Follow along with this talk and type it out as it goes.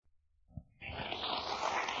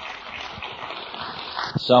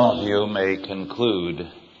Some of you may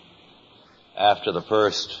conclude after the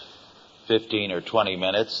first 15 or 20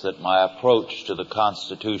 minutes that my approach to the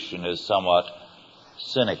Constitution is somewhat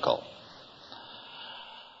cynical.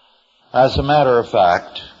 As a matter of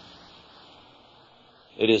fact,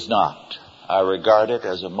 it is not. I regard it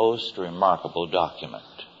as a most remarkable document.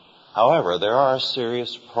 However, there are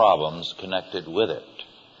serious problems connected with it.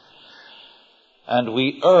 And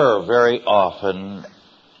we err very often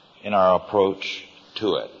in our approach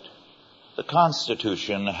to it. The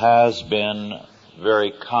Constitution has been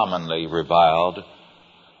very commonly reviled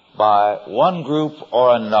by one group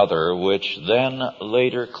or another, which then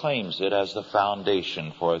later claims it as the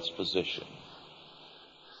foundation for its position.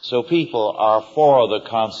 So people are for the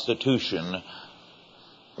Constitution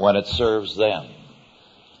when it serves them.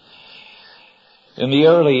 In the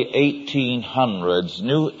early 1800s,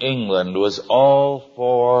 New England was all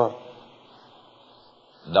for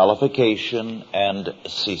nullification and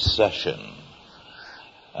secession,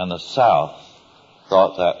 and the South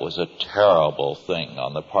thought that was a terrible thing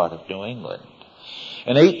on the part of New England.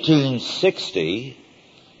 In 1860,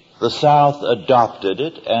 the South adopted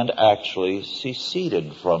it and actually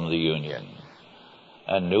seceded from the Union,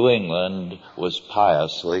 and New England was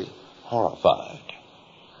piously horrified.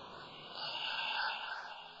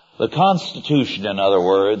 The Constitution, in other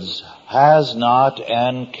words, has not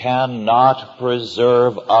and cannot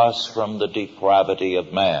preserve us from the depravity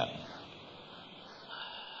of man.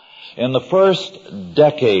 In the first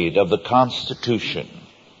decade of the Constitution,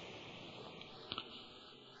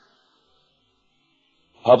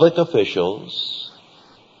 public officials,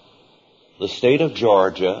 the state of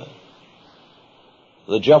Georgia,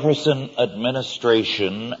 the Jefferson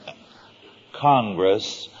administration,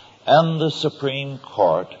 Congress, and the Supreme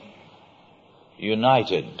Court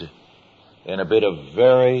united in a bit of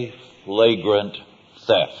very flagrant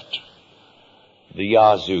theft, the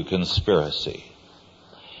Yazoo conspiracy.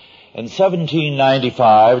 In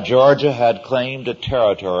 1795, Georgia had claimed a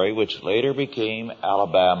territory which later became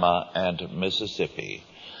Alabama and Mississippi.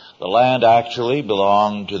 The land actually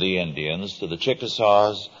belonged to the Indians, to the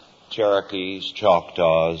Chickasaws, Cherokees,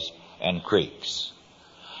 Choctaws, and Creeks.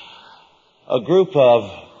 A group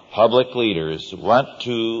of public leaders went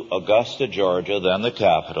to Augusta, Georgia, then the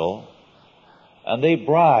capital, and they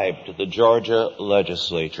bribed the Georgia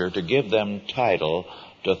legislature to give them title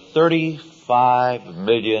to 35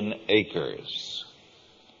 million acres.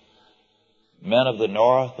 Men of the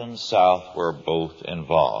North and South were both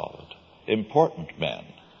involved. Important men.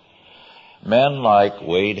 Men like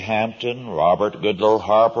Wade Hampton, Robert Goodloe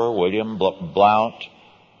Harper, William Blount,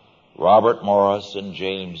 Robert Morris, and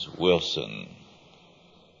James Wilson.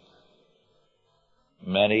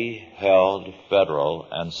 Many held federal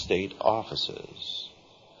and state offices.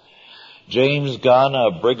 James Gunn, a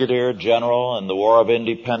brigadier general in the War of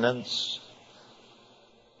Independence,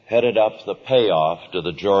 headed up the payoff to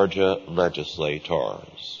the Georgia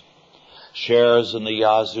legislators. Shares in the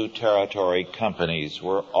Yazoo Territory companies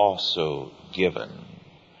were also given.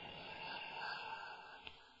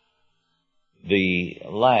 The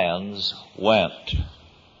lands went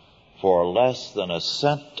for less than 1.5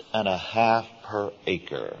 cents per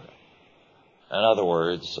acre. In other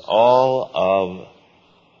words, all of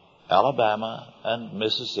Alabama and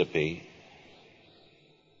Mississippi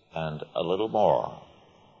and a little more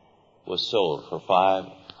was sold for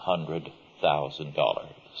 $500,000.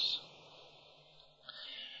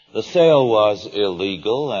 The sale was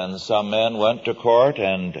illegal, and some men went to court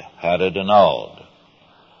and had it annulled.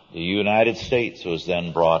 The United States was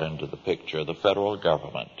then brought into the picture, the federal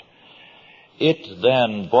government. It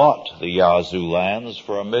then bought the Yazoo lands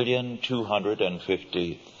for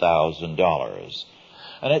 $1,250,000.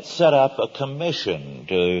 And it set up a commission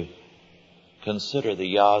to consider the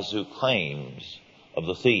Yazoo claims of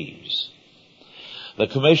the thieves. The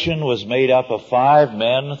commission was made up of 5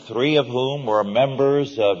 men, 3 of whom were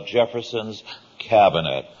members of Jefferson's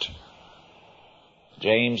cabinet.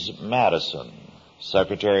 James Madison,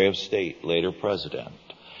 Secretary of State, later President.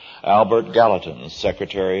 Albert Gallatin,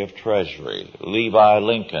 Secretary of Treasury. Levi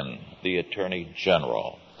Lincoln, the Attorney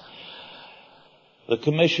General. The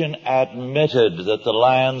commission admitted that the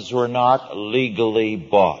lands were not legally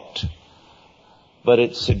bought, but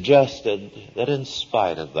it suggested that in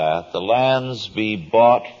spite of that, the lands be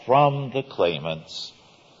bought from the claimants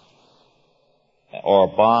or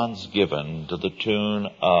bonds given to the tune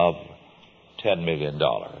of $10 million.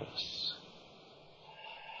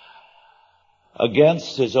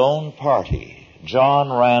 Against his own party,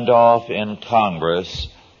 John Randolph in Congress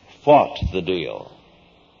fought the deal,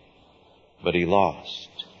 but he lost.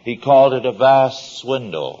 He called it a vast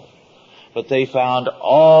swindle, but they found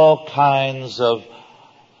all kinds of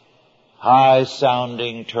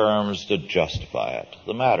high-sounding terms to justify it.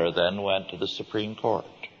 The matter then went to the Supreme Court,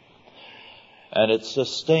 and it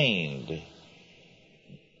sustained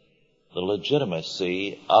the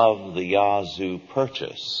legitimacy of the Yazoo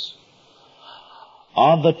purchase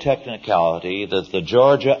on the technicality that the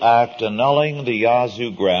Georgia Act annulling the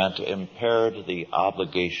Yazoo grant impaired the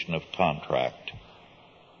obligation of contract,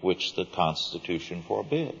 which the Constitution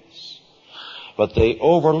forbids. But they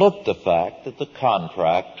overlooked the fact that the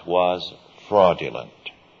contract was fraudulent.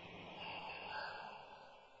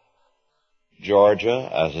 Georgia,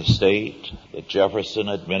 as a state, the Jefferson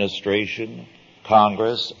administration,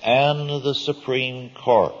 Congress, and the Supreme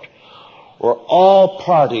Court were all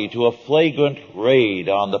party to a flagrant raid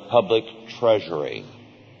on the public treasury.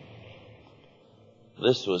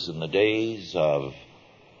 This was in the days of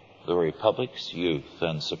the Republic's youth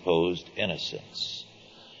and supposed innocence.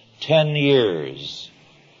 10 years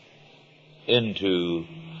into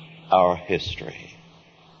our history.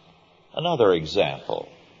 Another example.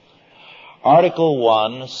 Article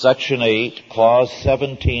 1, Section 8, Clause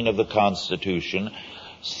 17 of the Constitution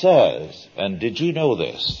says, and did you know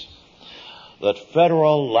this, that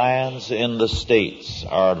federal lands in the states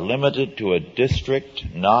are limited to a district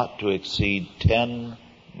not to exceed 10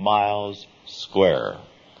 miles square,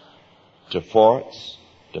 to forts,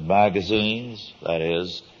 to magazines, that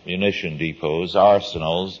is, munition depots,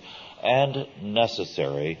 arsenals, and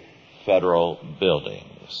necessary federal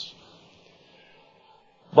buildings.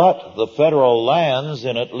 But the federal lands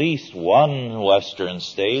in at least one western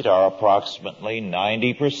state are approximately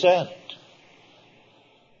 90%.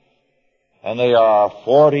 And they are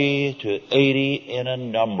 40 to 80 in a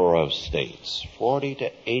number of states, 40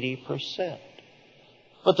 to 80%.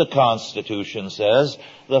 But the Constitution says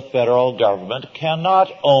the federal government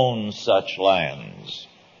cannot own such lands.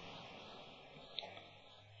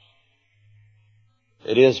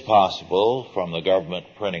 It is possible from the government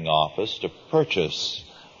printing office to purchase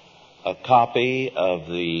a copy of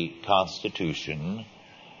the Constitution,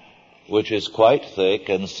 which is quite thick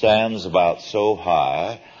and stands about so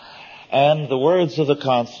high, and the words of the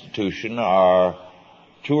Constitution are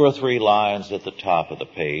 2 or 3 lines at the top of the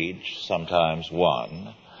page, sometimes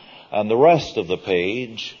 1, and the rest of the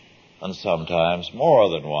page, and sometimes more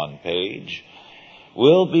than 1 page,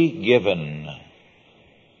 will be given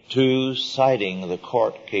to citing the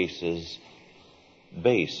court cases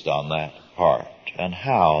based on that part and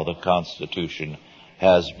how the Constitution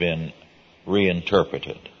has been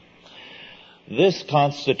reinterpreted. This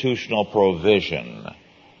constitutional provision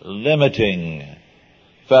limiting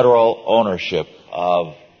federal ownership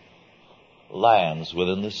of lands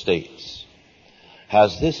within the states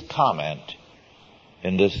has this comment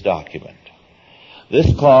in this document.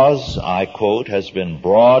 This clause, I quote, has been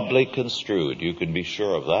broadly construed, you can be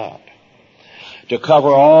sure of that, to cover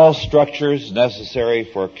all structures necessary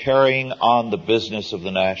for carrying on the business of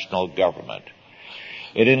the national government.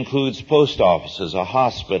 It includes post offices, a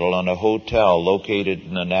hospital, and a hotel located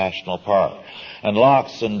in a national park, and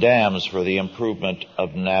locks and dams for the improvement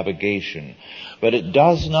of navigation. But it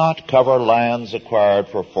does not cover lands acquired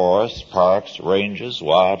for forests, parks, ranges,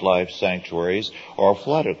 wildlife sanctuaries, or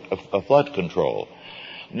flood control.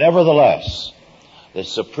 Nevertheless, the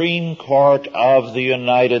Supreme Court of the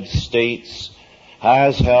United States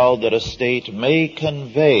has held that a state may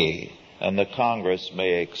convey, and the Congress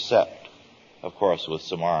may accept, of course with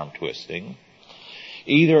some arm twisting,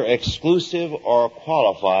 either exclusive or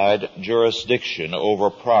qualified jurisdiction over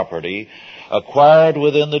property acquired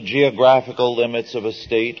within the geographical limits of a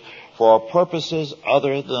state for purposes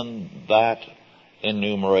other than that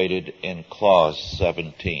enumerated in Clause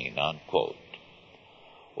 17, unquote.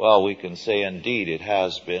 Well, we can say indeed it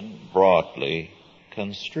has been broadly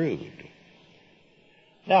construed.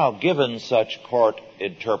 Now, given such court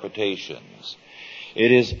interpretations,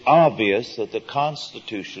 it is obvious that the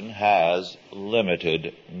Constitution has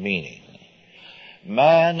limited meaning.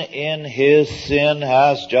 Man in his sin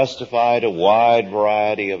has justified a wide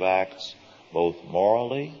variety of acts, both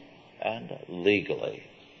morally and legally.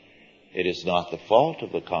 It is not the fault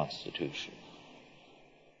of the Constitution.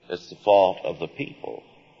 It's the fault of the people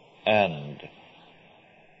and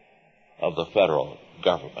of the federal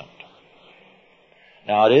government.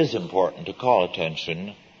 Now, it is important to call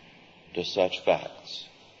attention to such facts.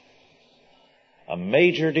 A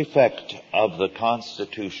major defect of the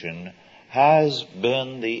Constitution has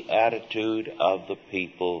been the attitude of the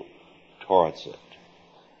people towards it.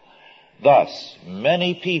 Thus,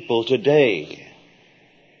 many people today,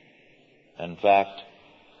 in fact,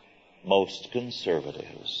 most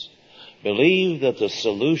conservatives, believe that the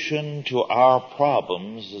solution to our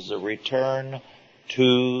problems is a return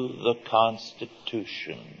to the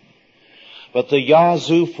Constitution. But the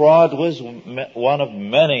Yazoo fraud was one of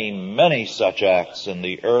many, many such acts in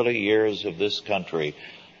the early years of this country.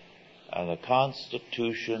 And the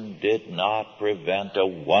Constitution did not prevent a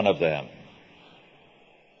one of them.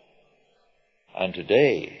 And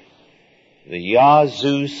today, the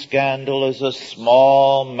Yazoo scandal is a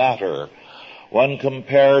small matter when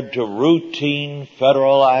compared to routine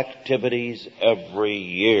federal activities every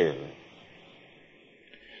year.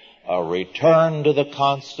 A return to the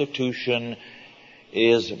Constitution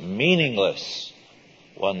is meaningless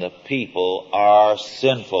when the people are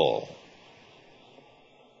sinful.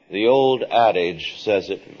 The old adage says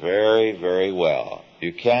it very, very well.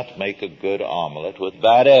 You can't make a good omelet with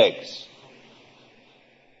bad eggs.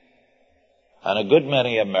 And a good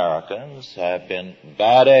many Americans have been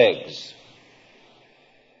bad eggs.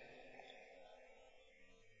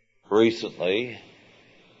 Recently,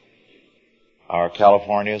 our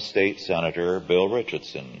California State Senator, Bill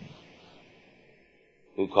Richardson,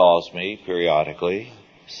 who calls me periodically,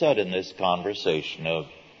 said in this conversation of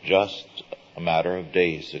just a matter of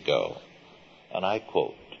days ago, and I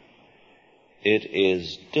quote, "It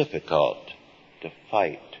is difficult to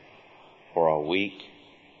fight for a weak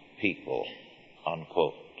people,"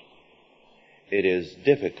 unquote. It is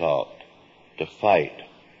difficult to fight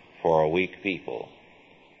for a weak people.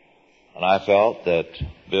 And I felt that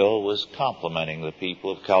Bill was complimenting the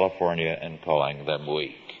people of California and calling them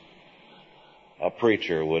weak. A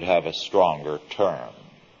preacher would have a stronger term.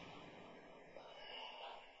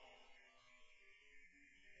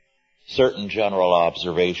 Certain general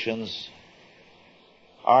observations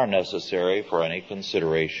are necessary for any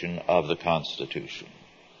consideration of the Constitution.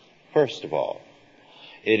 First of all,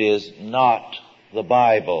 it is not the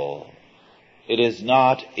Bible. It is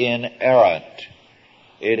not inerrant.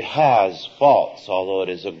 It has faults, although it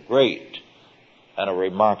is a great and a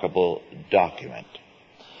remarkable document.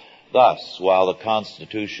 Thus, while the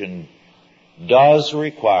Constitution does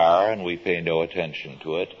require, and we pay no attention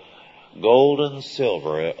to it, gold and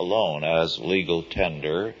silver alone as legal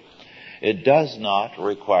tender, it does not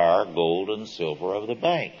require gold and silver of the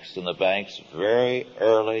banks. And the banks very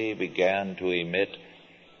early began to emit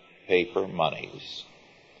paper monies.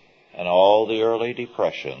 And all the early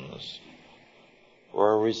depressions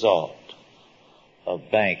were a result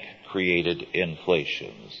of bank-created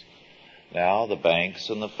inflations. Now the banks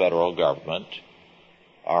and the federal government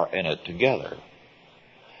are in it together.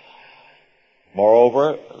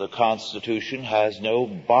 Moreover, the Constitution has no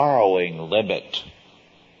borrowing limit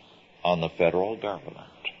on the federal government.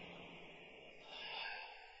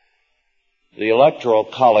 The Electoral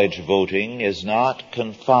College voting is not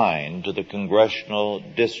confined to the congressional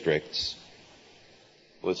districts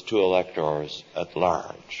with 2 electors at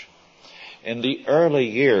large. In the early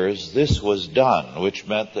years, this was done, which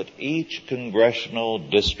meant that each congressional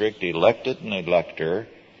district elected an elector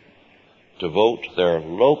to vote their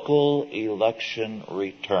local election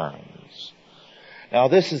returns. Now,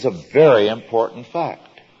 this is a very important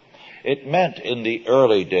fact. It meant in the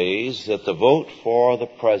early days that the vote for the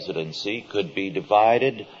presidency could be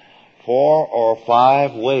divided 4 or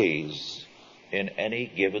 5 ways in any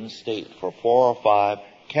given state for 4 or 5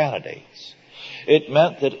 candidates. It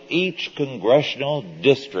meant that each congressional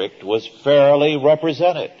district was fairly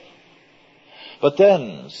represented. But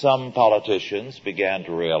then some politicians began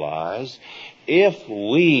to realize if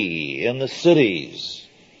we in the cities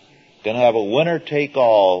can have a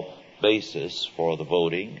winner-take-all basis for the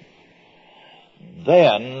voting,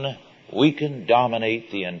 then we can dominate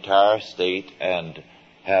the entire state and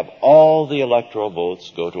have all the electoral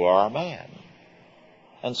votes go to our man.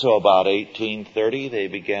 And so about 1830, they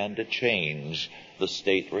began to change the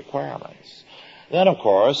state requirements. Then, of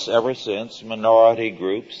course, ever since, minority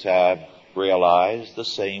groups have realized the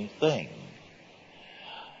same thing.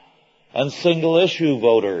 And single-issue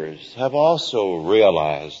voters have also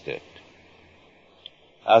realized it.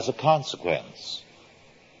 As a consequence,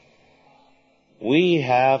 we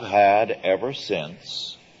have had ever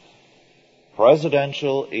since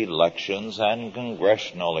presidential elections and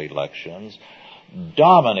congressional elections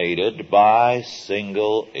dominated by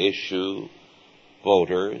single-issue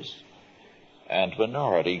voters and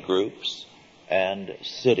minority groups and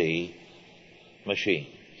city machines.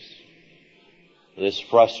 This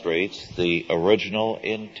frustrates the original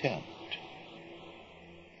intent.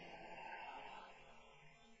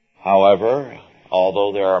 However,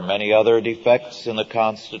 although there are many other defects in the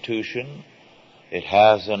Constitution, it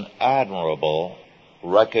has an admirable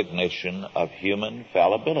recognition of human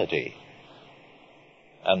fallibility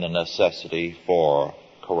and the necessity for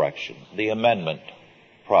correction, the amendment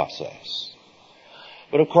process.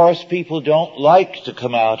 But of course, people don't like to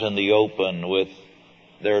come out in the open with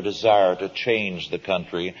their desire to change the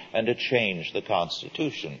country and to change the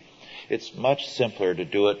Constitution. It's much simpler to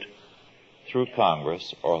do it through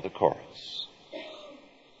Congress or the courts.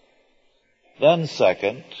 Then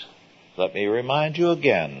second, let me remind you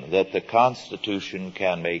again that the Constitution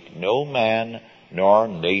can make no man nor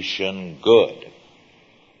nation good.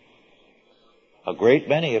 A great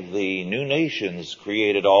many of the new nations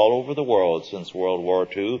created all over the world since World War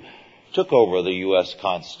II took over the U.S.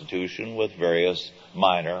 Constitution with various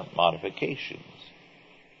minor modifications.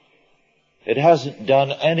 It hasn't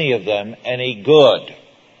done any of them any good.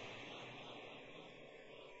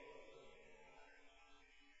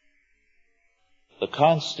 The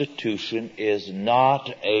Constitution is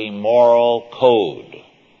not a moral code.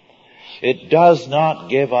 It does not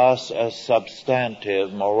give us a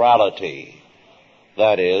substantive morality.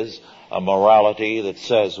 That is, a morality that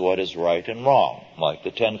says what is right and wrong, like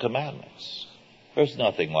the Ten Commandments. There's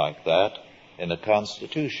nothing like that in the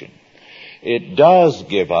Constitution. It does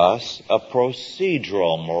give us a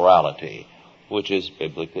procedural morality, which is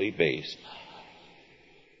biblically based.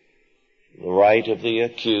 The right of the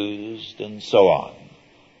accused and so on.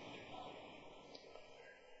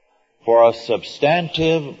 For a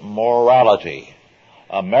substantive morality,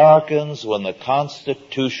 Americans, when the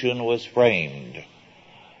Constitution was framed,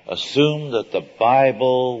 assumed that the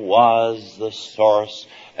Bible was the source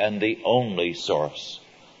and the only source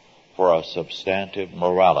for a substantive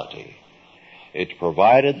morality. It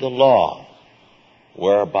provided the law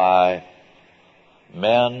whereby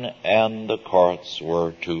men and the courts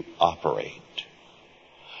were to operate.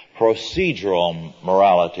 Procedural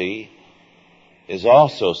morality is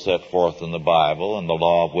also set forth in the Bible in the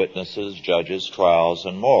law of witnesses, judges, trials,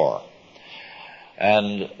 and more.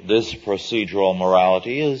 And this procedural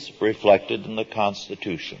morality is reflected in the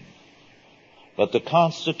Constitution. But the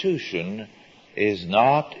Constitution is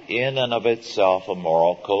not in and of itself a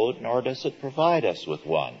moral code, nor does it provide us with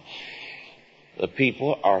one. The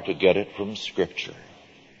people are to get it from Scripture.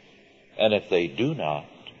 And if they do not,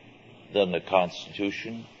 then the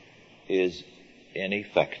Constitution is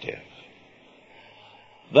ineffective.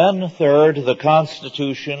 Then third, the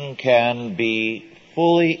Constitution can be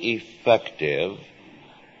fully effective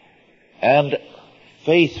and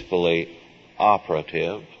faithfully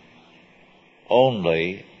operative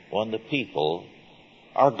only when the people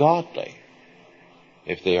are godly.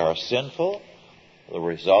 If they are sinful, the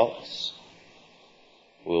results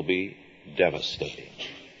will be devastating.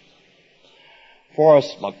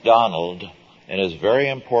 Forrest MacDonald, in his very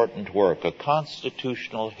important work, A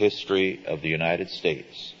Constitutional History of the United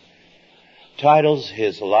States, titles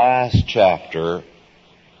his last chapter,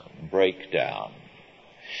 Breakdown.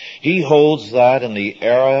 He holds that in the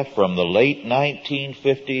era from the late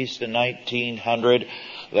 1950s to 1900,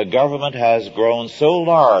 the government has grown so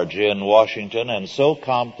large in Washington and so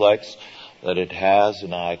complex that it has,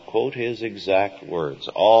 and I quote his exact words,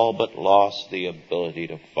 all but lost the ability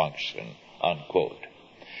to function, unquote.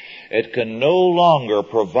 It can no longer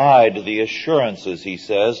provide the assurances, he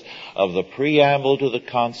says, of the preamble to the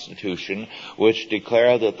Constitution, which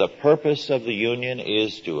declare that the purpose of the Union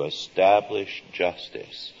is to establish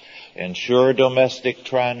justice, ensure domestic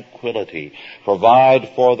tranquility, provide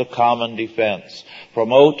for the common defense,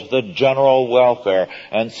 promote the general welfare,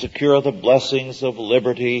 and secure the blessings of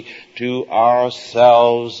liberty to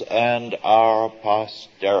ourselves and our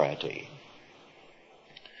posterity.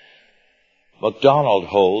 MacDonald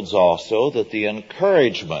holds also that the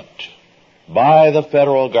encouragement by the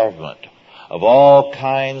federal government of all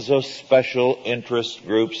kinds of special interest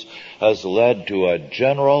groups has led to a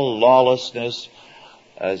general lawlessness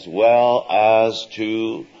as well as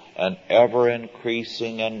to an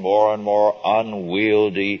ever-increasing and more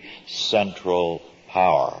unwieldy central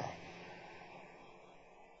power.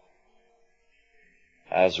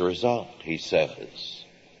 As a result, he says,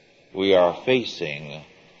 we are facing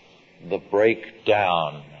the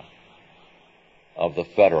breakdown of the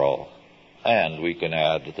federal, and we can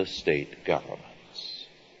add the state governments.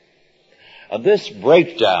 And this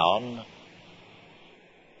breakdown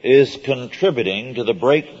is contributing to the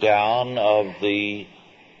breakdown of the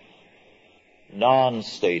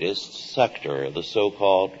non-statist sector, the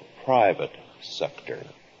so-called private sector.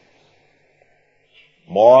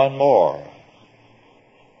 More and more,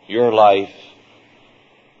 your life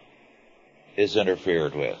is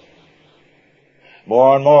interfered with.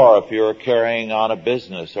 More and more, if you're carrying on a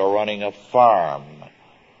business or running a farm,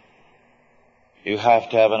 you have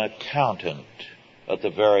to have an accountant at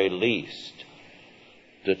the very least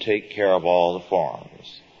to take care of all the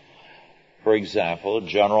forms. For example,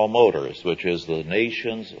 General Motors, which is the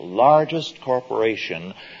nation's largest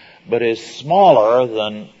corporation, but is smaller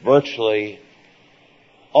than virtually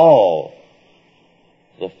all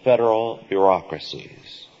the federal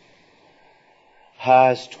bureaucracies,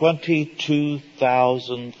 has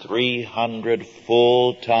 22,300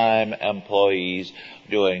 full-time employees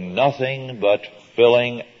doing nothing but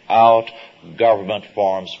filling out government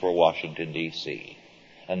forms for Washington, D.C.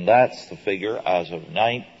 And that's the figure as of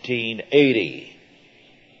 1980.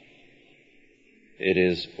 It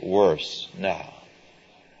is worse now.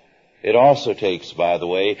 It also takes, by the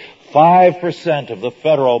way, 5% of the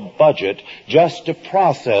federal budget just to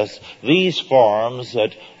process these forms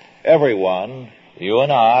that everyone, you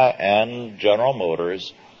and I and General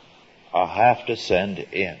Motors, have to send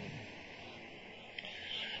in.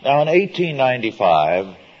 Now, in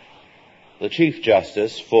 1895, the Chief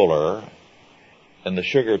Justice, Fuller, in the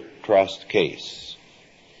Sugar Trust case,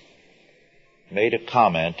 made a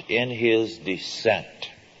comment in his dissent.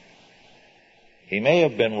 He may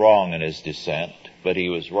have been wrong in his dissent, but he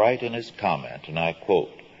was right in his comment, and I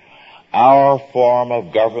quote, "Our form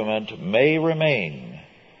of government may remain,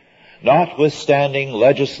 notwithstanding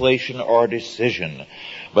legislation or decision,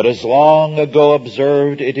 but as long ago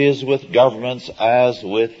observed it is with governments as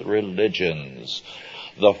with religions.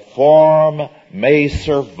 The form may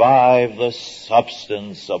survive the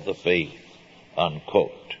substance of the faith,"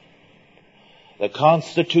 unquote. The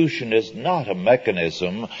Constitution is not a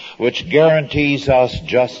mechanism which guarantees us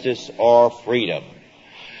justice or freedom.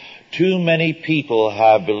 Too many people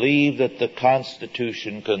have believed that the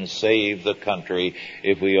Constitution can save the country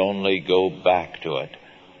if we only go back to it.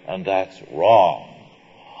 And that's wrong.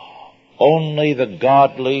 Only the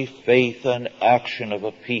godly faith and action of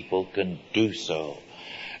a people can do so.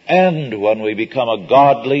 And when we become a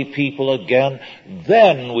godly people again,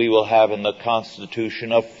 then we will have in the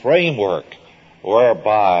Constitution a framework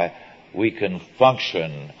whereby we can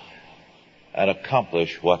function and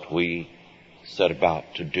accomplish what we set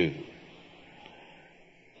about to do.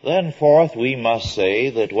 Then fourth, we must say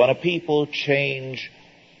that when a people change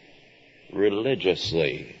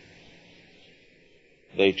religiously,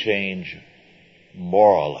 they change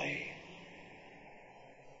morally.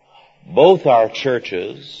 Both our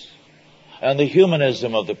churches and the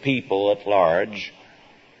humanism of the people at large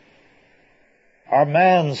are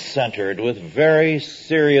man-centered with very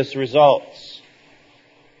serious results.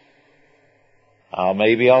 Now,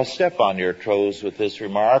 maybe I'll step on your toes with this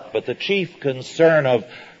remark, but the chief concern of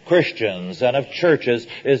Christians and of churches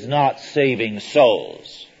is not saving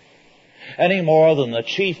souls, any more than the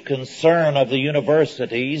chief concern of the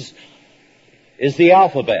universities is the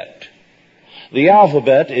alphabet. The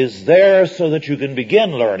alphabet is there so that you can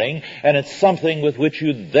begin learning, and it's something with which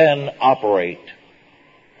you then operate.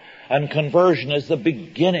 And conversion is the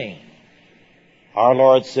beginning. Our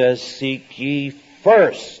Lord says, "Seek ye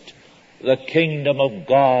first the kingdom of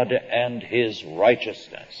God and His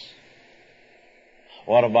righteousness."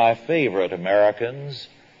 One of my favorite Americans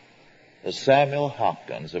is Samuel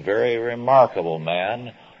Hopkins, a very remarkable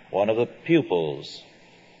man, one of the pupils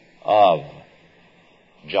of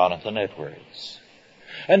Jonathan Edwards.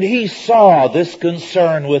 And he saw this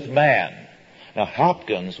concern with man. Now,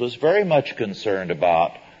 Hopkins was very much concerned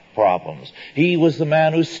about problems. He was the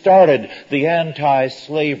man who started the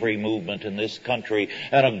anti-slavery movement in this country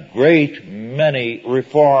and a great many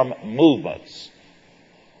reform movements.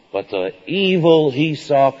 But the evil he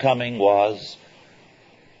saw coming was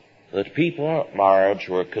that people at large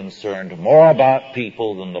were concerned more about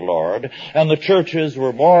people than the Lord, and the churches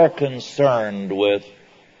were more concerned with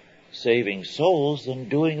saving souls than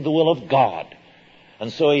doing the will of God.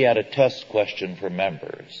 And so he had a test question for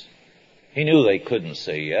members. He knew they couldn't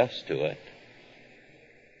say yes to it,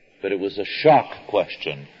 but it was a shock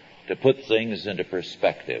question to put things into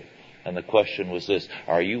perspective. And the question was this: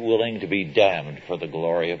 are you willing to be damned for the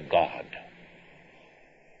glory of God?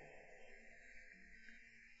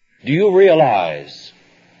 Do you realize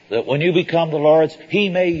that when you become the Lord's, He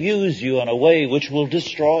may use you in a way which will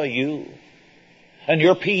destroy you and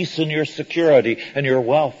your peace and your security and your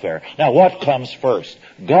welfare? Now, what comes first,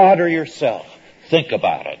 God or yourself? Think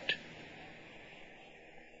about it.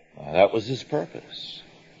 Well, that was His purpose.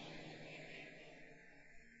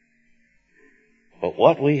 But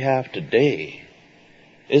what we have today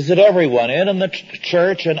is that everyone in the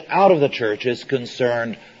church and out of the church is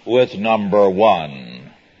concerned with number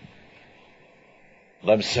one: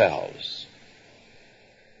 themselves.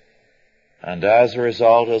 And as a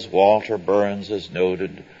result, as Walter Burns has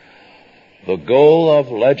noted, the goal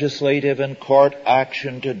of legislative and court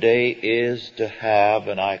action today is to have,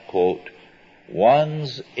 and I quote,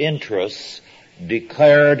 one's interests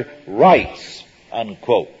declared rights,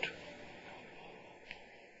 unquote.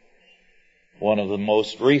 One of the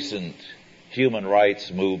most recent human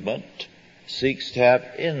rights movement seeks to have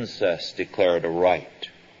incest declared a right.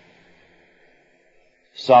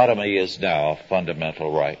 Sodomy is now a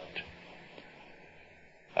fundamental right.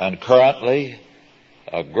 And currently,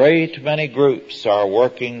 a great many groups are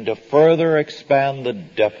working to further expand the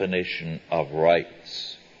definition of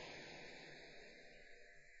rights.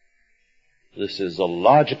 This is a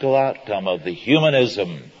logical outcome of the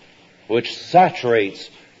humanism which saturates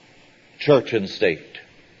church and state.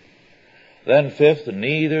 Then fifth,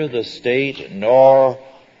 neither the state nor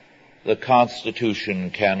the Constitution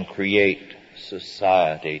can create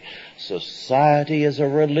society. Society is a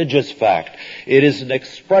religious fact. It is an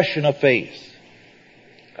expression of faith,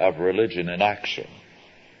 of religion in action.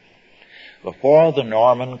 Before the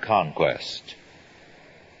Norman Conquest,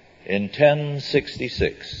 in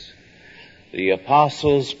 1066, the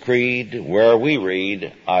Apostles' Creed, where we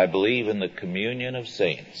read, "I believe in the communion of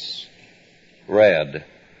saints," read,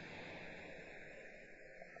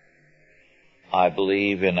 "I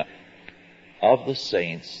believe in of the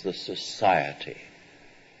saints, the society."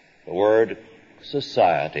 The word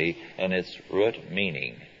society in its root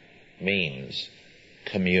meaning means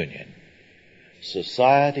communion.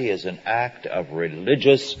 Society is an act of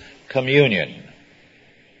religious communion.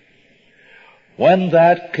 When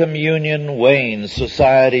that communion wanes,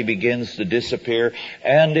 society begins to disappear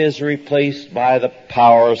and is replaced by the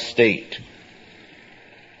power state.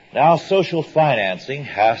 Now, social financing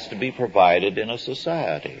has to be provided in a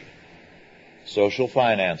society. Social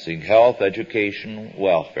financing, health, education,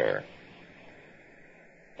 welfare.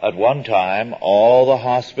 At one time, all the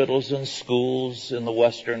hospitals and schools in the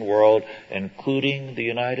Western world, including the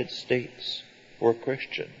United States, were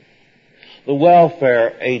Christian. The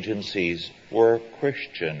welfare agencies were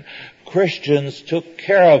Christian. Christians took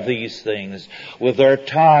care of these things with their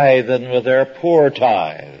tithe and with their poor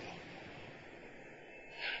tithe.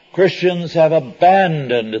 Christians have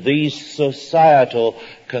abandoned these societal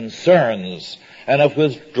concerns and have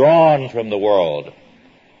withdrawn from the world.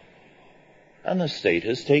 And the state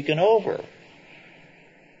has taken over.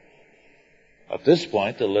 At this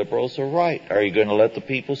point, the liberals are right. Are you going to let the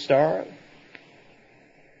people starve?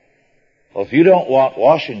 Well, if you don't want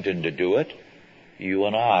Washington to do it, you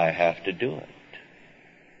and I have to do it.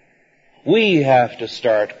 We have to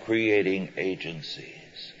start creating agencies.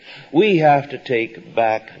 We have to take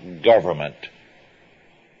back government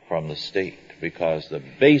from the state, because the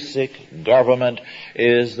basic government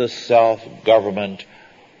is the self-government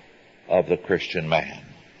of the Christian man.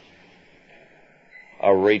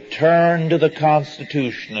 A return to the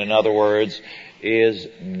Constitution, in other words, is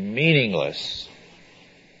meaningless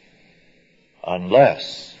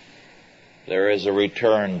unless there is a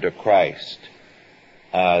return to Christ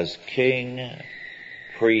as King,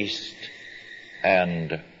 priest,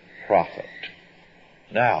 and prophet.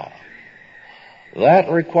 Now, that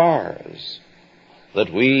requires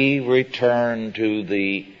that we return to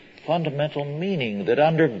the fundamental meaning that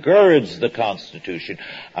undergirds the Constitution.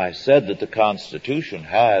 I said that the Constitution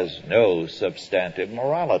has no substantive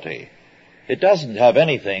morality. It doesn't have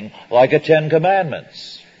anything like a Ten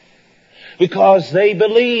Commandments. Because they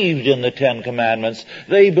believed in the Ten Commandments.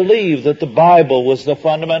 They believed that the Bible was the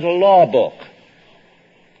fundamental law book.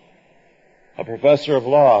 A professor of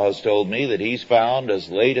law has told me that he's found as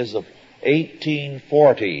late as the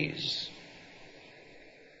 1840s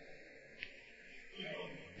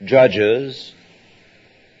judges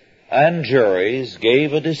and juries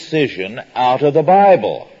gave a decision out of the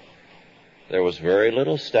Bible. There was very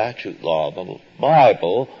little statute law. The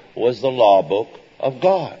Bible was the law book of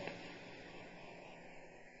God.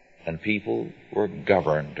 And people were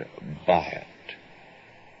governed by it.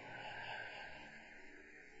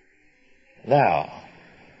 Now,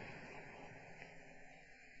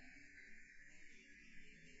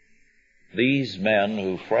 these men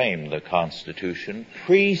who framed the Constitution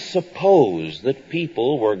presupposed that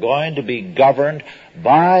people were going to be governed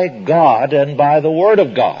by God and by the Word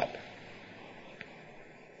of God.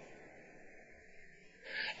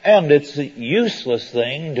 And it's a useless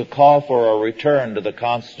thing to call for a return to the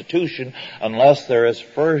Constitution unless there is,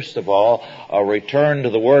 first of all, a return to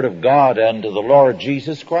the Word of God and to the Lord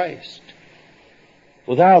Jesus Christ.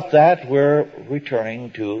 Without that, we're returning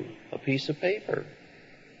to a piece of paper.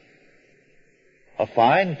 A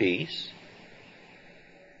fine piece,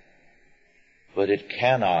 but it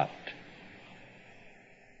cannot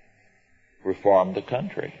reform the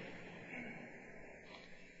country.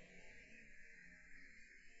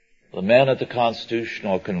 The men at the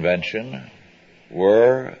Constitutional Convention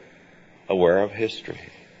were aware of history.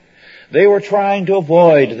 They were trying to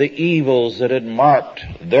avoid the evils that had marked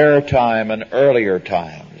their time and earlier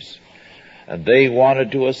times. And they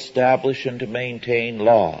wanted to establish and to maintain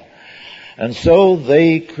law. And so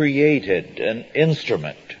they created an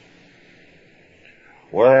instrument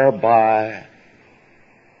whereby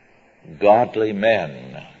godly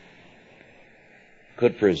men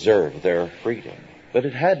could preserve their freedom. But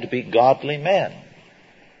it had to be godly men.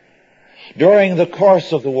 During the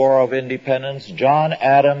course of the War of Independence, John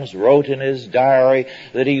Adams wrote in his diary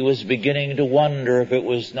that he was beginning to wonder if it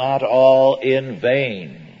was not all in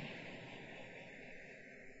vain.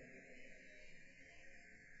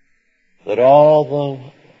 That all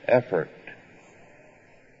the effort,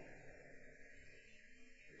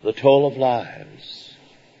 the toll of lives,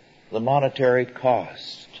 the monetary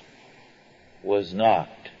cost was not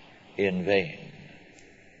in vain.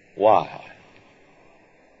 Why?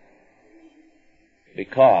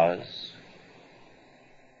 Because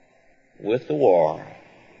with the war,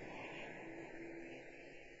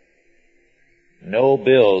 no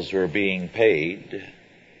bills were being paid.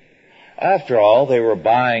 After all, they were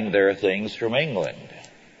buying their things from England.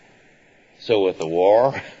 So with the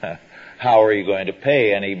war, how are you going to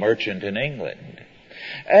pay any merchant in England?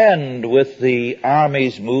 And with the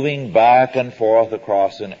armies moving back and forth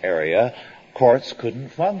across an area, courts couldn't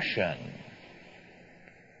function.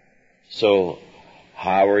 So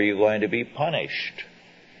how are you going to be punished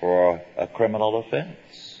for a criminal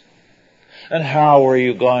offense? And how are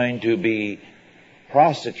you going to be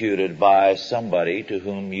prosecuted by somebody to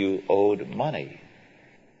whom you owed money?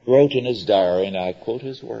 He wrote in his diary, and I quote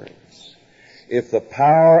his words, "If the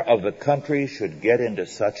power of the country should get into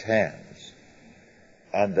such hands,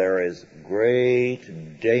 and there is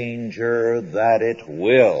great danger that it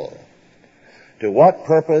will, to what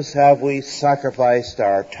purpose have we sacrificed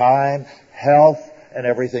our time, health, and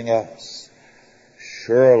everything else?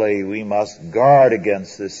 Surely we must guard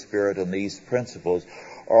against this spirit and these principles,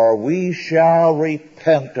 or we shall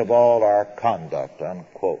repent of all our conduct,"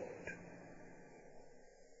 unquote.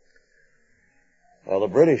 Well, the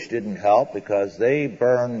British didn't help because they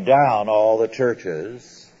burned down all the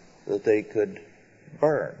churches that they could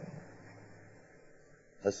burn,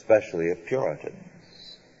 especially of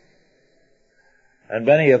Puritans. And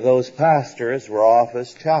many of those pastors were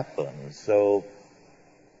office chaplains, so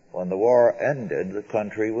when the war ended, the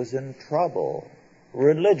country was in trouble,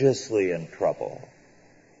 religiously in trouble.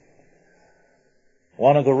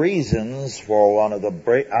 One of the reasons for one of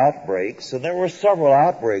the outbreaks, and there were several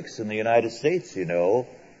outbreaks in the United States, you know,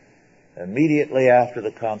 immediately after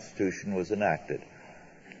the Constitution was enacted.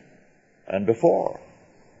 And before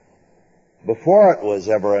it was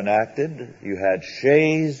ever enacted, you had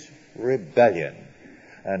Shays' Rebellion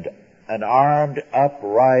and an armed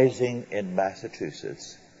uprising in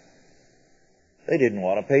Massachusetts. They didn't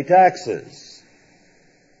want to pay taxes.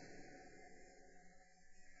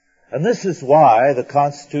 And this is why the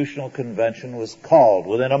Constitutional Convention was called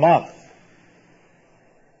within a month.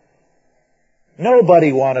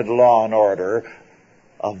 Nobody wanted law and order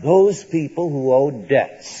of those people who owed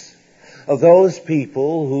debts, of those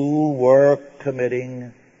people who were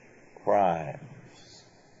committing crimes.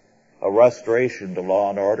 A restoration to law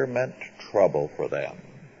and order meant trouble for them.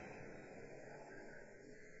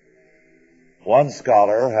 One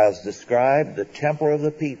scholar has described the temper of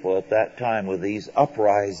the people at that time with these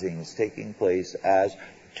uprisings taking place as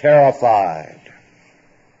terrified.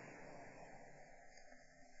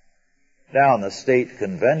 Now, in the state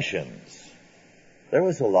conventions, there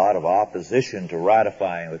was a lot of opposition to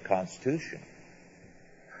ratifying the Constitution.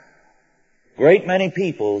 Great many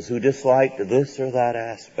peoples who disliked this or that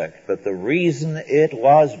aspect, but the reason it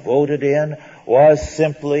was voted in was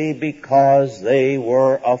simply because they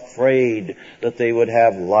were afraid that they would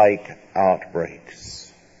have like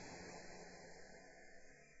outbreaks.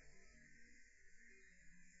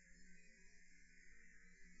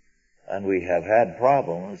 And we have had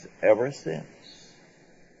problems ever since.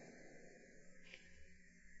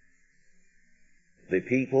 The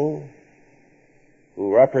people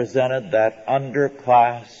who represented that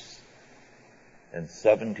underclass in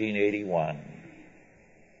 1781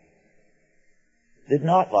 did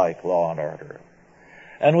not like law and order.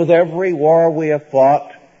 And with every war we have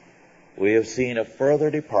fought, we have seen a further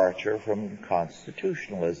departure from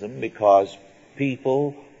constitutionalism because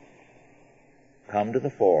people come to the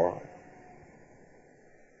fore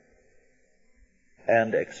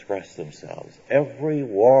and express themselves. Every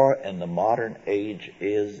war in the modern age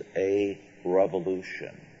is a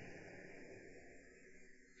revolution.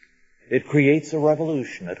 It creates a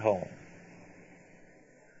revolution at home.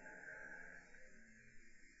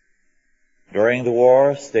 During the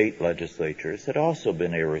war, state legislatures had also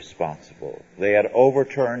been irresponsible. They had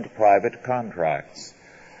overturned private contracts.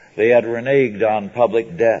 They had reneged on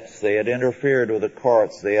public debts. They had interfered with the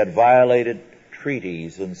courts. They had violated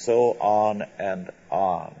treaties, and so on and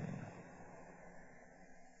on.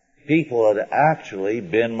 People had actually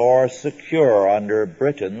been more secure under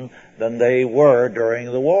Britain than they were during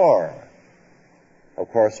the war.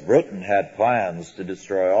 Of course, Britain had plans to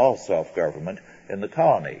destroy all self-government in the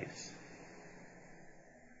colonies.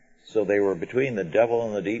 So they were between the devil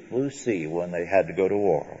and the deep blue sea when they had to go to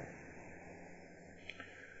war.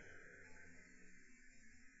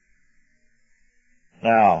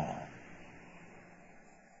 Now,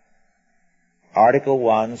 Article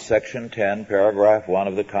 1, Section 10, Paragraph 1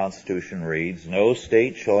 of the Constitution reads, "No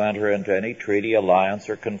state shall enter into any treaty, alliance,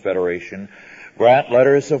 or confederation, grant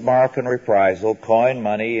letters of marque and reprisal, coin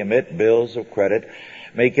money, emit bills of credit,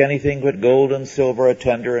 make anything but gold and silver a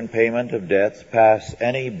tender in payment of debts, pass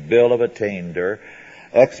any bill of attainder,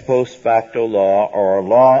 ex post facto law, or a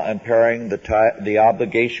law impairing the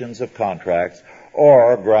obligations of contracts,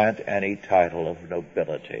 or grant any title of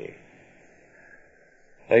nobility."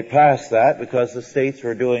 They passed that because the states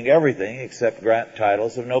were doing everything except grant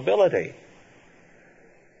titles of nobility.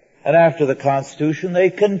 And after the Constitution, they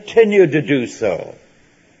continued to do so.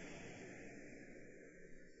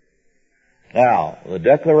 Now, the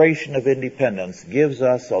Declaration of Independence gives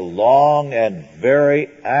us a long and very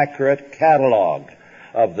accurate catalog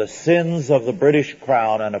of the sins of the British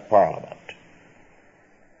Crown and of Parliament.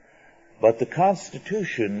 But the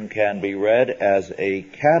Constitution can be read as a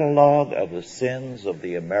catalog of the sins of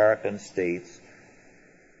the American states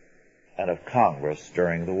and of Congress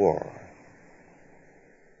during the war.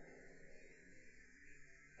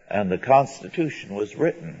 And the Constitution was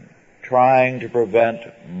written trying to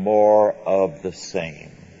prevent more of the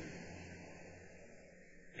same.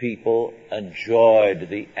 People enjoyed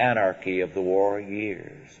the anarchy of the war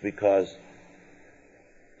years because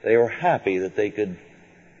they were happy that they could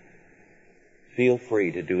feel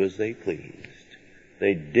free to do as they pleased.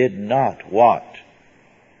 They did not want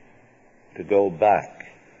to go back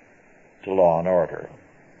to law and order.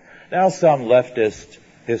 Now, some leftist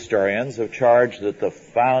historians have charged that the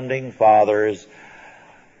Founding Fathers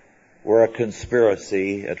were a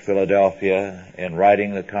conspiracy at Philadelphia in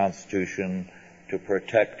writing the Constitution to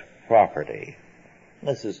protect property.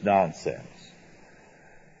 This is nonsense.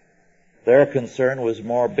 Their concern was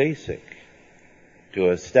more basic: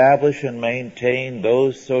 to establish and maintain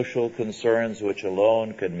those social concerns which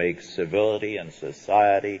alone could make civility and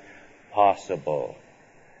society possible.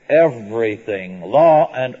 Everything, law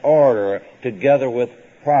and order, together with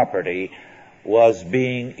property, was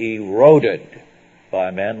being eroded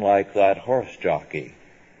by men like that horse jockey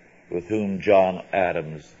with whom John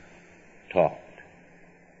Adams talked.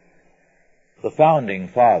 The Founding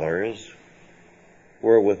Fathers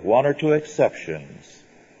were, with one or two exceptions,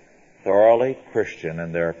 thoroughly Christian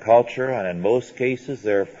in their culture and in most cases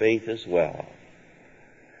their faith as well.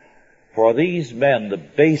 For these men, the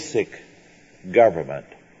basic government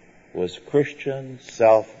was Christian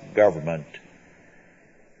self-government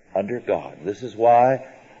under God. This is why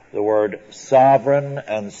the word sovereign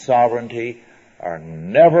and sovereignty are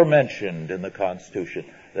never mentioned in the Constitution.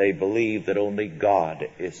 They believe that only God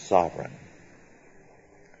is sovereign.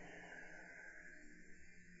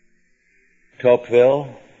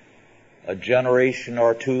 Tocqueville, a generation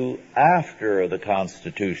or two after the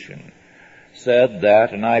Constitution, said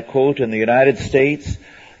that, and I quote, "In the United States,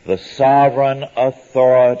 the sovereign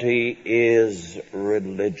authority is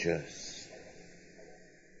religious."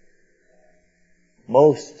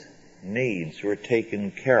 Most needs were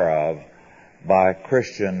taken care of by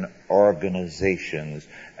Christian organizations,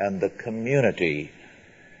 and the community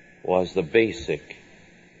was the basic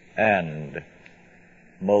and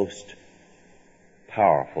most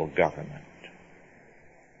powerful government.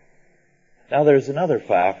 Now, there's another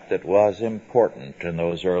fact that was important in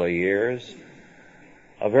those early years,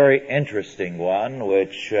 a very interesting one,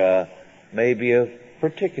 which may be of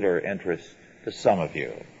particular interest to some of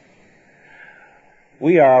you.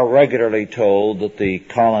 We are regularly told that the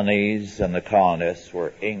colonies and the colonists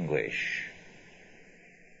were English.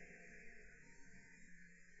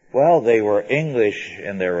 Well, they were English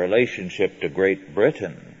in their relationship to Great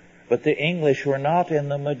Britain, but the English were not in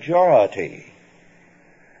the majority.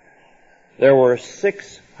 There were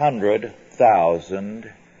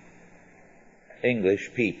 600,000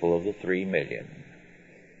 English people of the 3 million.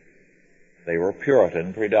 They were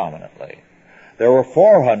Puritan predominantly. There were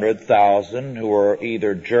 400,000 who were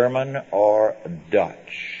either German or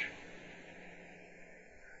Dutch.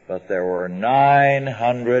 But there were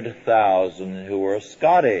 900,000 who were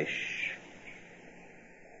Scottish.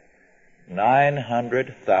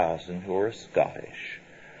 900,000 who were Scottish.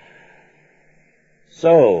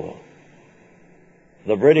 So,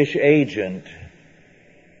 the British agent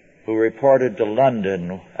who reported to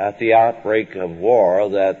London at the outbreak of war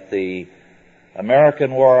that the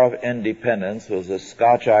American War of Independence was a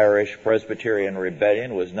Scotch-Irish Presbyterian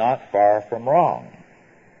rebellion, was not far from wrong.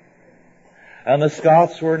 And the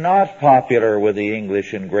Scots were not popular with the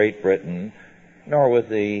English in Great Britain, nor with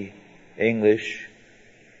the English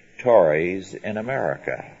Tories in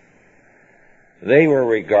America. They were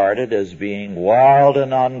regarded as being wild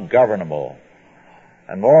and ungovernable,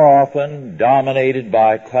 and more often dominated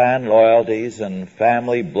by clan loyalties and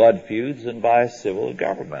family blood feuds than by civil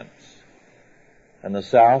governments. In the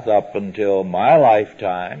South, up until my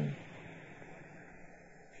lifetime,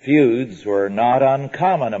 feuds were not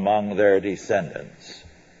uncommon among their descendants.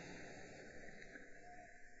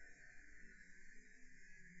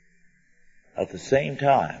 At the same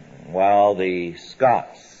time, while the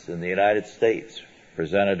Scots in the United States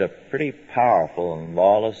presented a pretty powerful and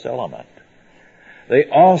lawless element, they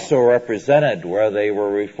also represented, where they were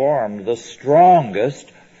reformed, the strongest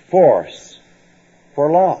force for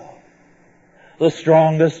law, the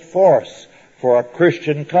strongest force for a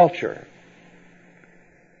Christian culture.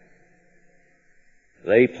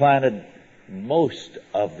 They planted most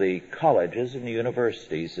of the colleges and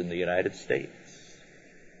universities in the United States.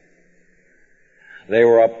 They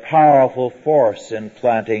were a powerful force in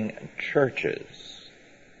planting churches.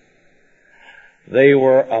 They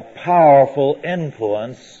were a powerful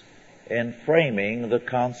influence in framing the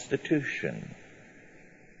Constitution.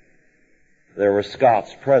 There were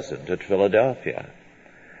Scots present at Philadelphia.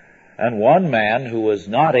 And one man who was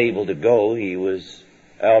not able to go, he was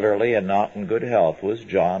elderly and not in good health, was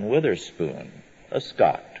John Witherspoon, a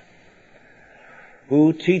Scot,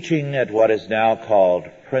 who, teaching at what is now called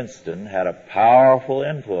Princeton, had a powerful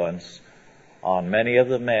influence on many of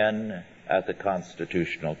the men at the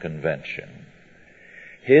Constitutional Convention.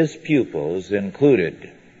 His pupils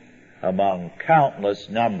included, among countless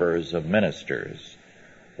numbers of ministers,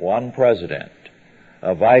 one president,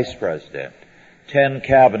 a vice president, 10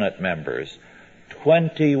 cabinet members,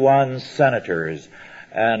 21 senators,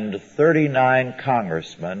 and 39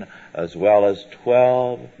 congressmen, as well as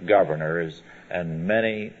 12 governors and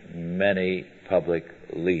many, many public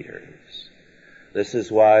leaders. This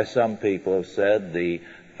is why some people have said the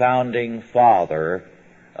founding father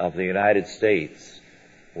of the United States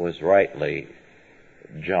was rightly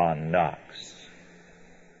John Knox.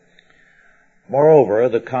 Moreover,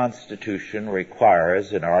 the Constitution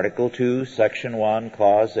requires in Article 2, Section 1,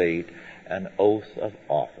 Clause 8, an oath of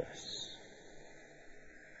office.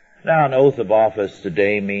 Now, an oath of office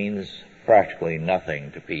today means practically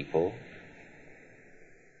nothing to people.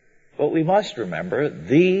 But we must remember,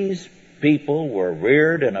 these people were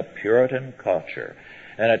reared in a Puritan culture,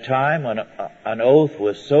 in a time when an oath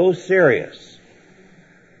was so serious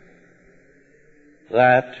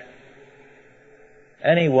that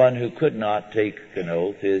anyone who could not take an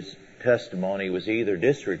oath, his testimony was either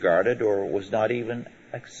disregarded or was not even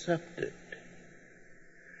accepted.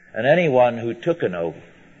 And anyone who took an oath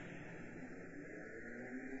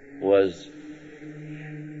was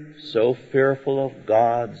so fearful of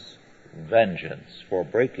God's vengeance for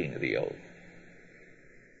breaking the oath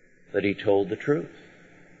that he told the truth.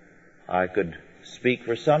 I could speak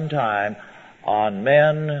for some time on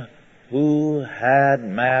men who had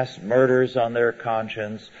mass murders on their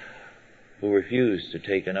conscience who refused to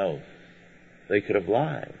take an oath. They could have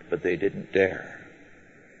lied, but they didn't dare.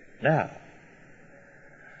 Now,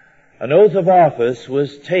 an oath of office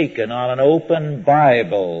was taken on an open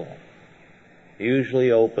Bible,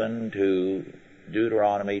 usually open to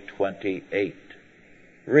Deuteronomy 28.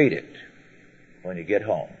 Read it when you get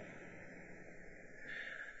home.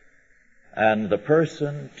 And the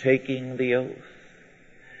person taking the oath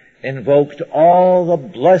invoked all the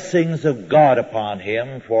blessings of God upon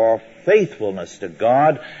him for faithfulness to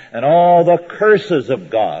God and all the curses of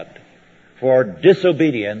God for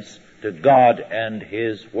disobedience to God and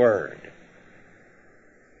His Word.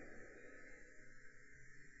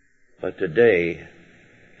 But today,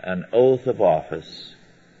 an oath of office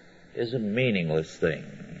is a meaningless thing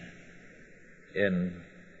in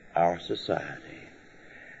our society.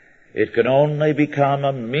 It can only become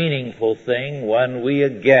a meaningful thing when we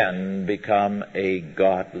again become a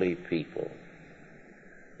godly people.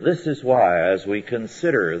 This is why, as we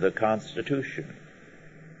consider the Constitution,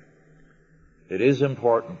 it is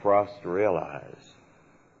important for us to realize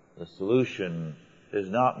the solution is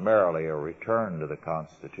not merely a return to the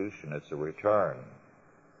Constitution, it's a return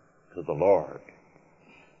to the Lord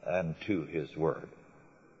and to His Word.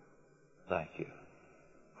 Thank you.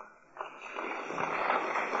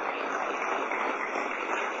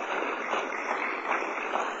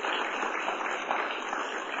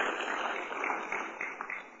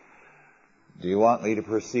 Do you want me to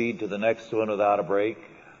proceed to the next one without a break,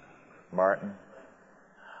 Martin?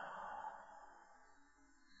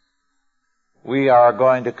 We are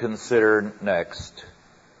going to consider next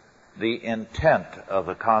the intent of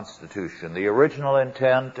the Constitution, the original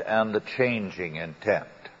intent and the changing intent.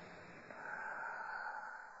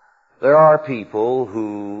 There are people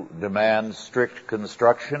who demand strict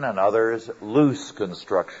construction and others loose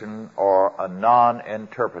construction or a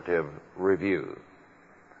non-interpretive review.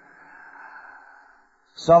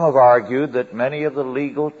 Some have argued that many of the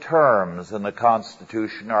legal terms in the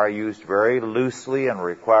Constitution are used very loosely and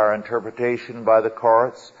require interpretation by the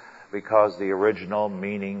courts because the original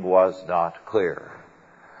meaning was not clear.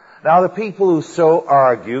 Now, the people who so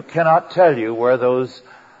argue cannot tell you where those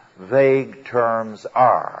vague terms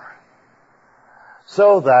are,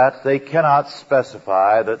 so that they cannot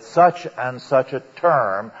specify that such and such a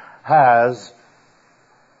term has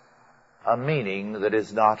a meaning that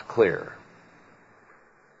is not clear.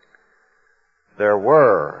 There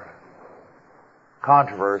were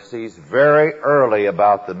controversies very early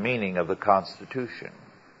about the meaning of the Constitution.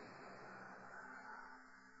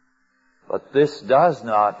 But this does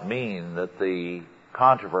not mean that the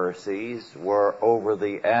controversies were over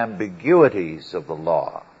the ambiguities of the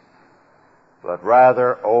law, but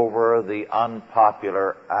rather over the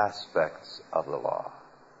unpopular aspects of the law.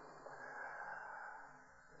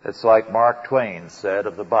 It's like Mark Twain said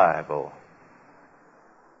of the Bible.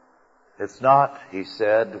 It's not, he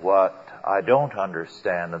said, what I don't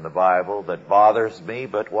understand in the Bible that bothers me,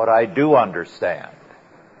 but what I do understand.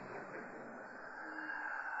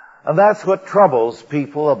 And that's what troubles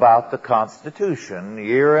people about the Constitution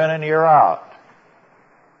year in and year out.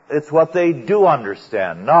 It's what they do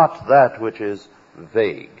understand, not that which is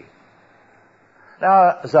vague.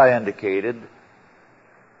 Now, as I indicated,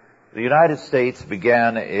 the United States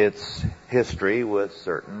began its history with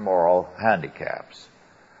certain moral handicaps.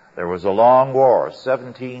 There was a long war,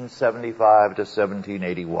 1775 to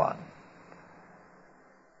 1781.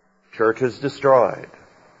 Churches destroyed.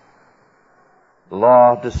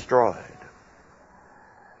 Law destroyed.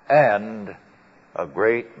 And a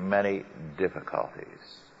great many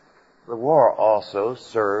difficulties. The war also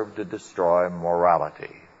served to destroy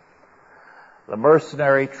morality. The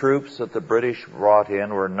mercenary troops that the British brought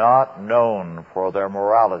in were not known for their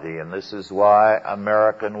morality, and this is why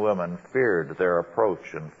American women feared their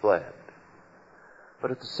approach and fled.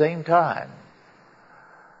 But at the same time,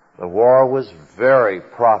 the war was very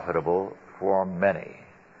profitable for many,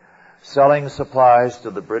 selling supplies to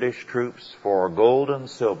the British troops for gold and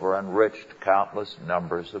silver enriched countless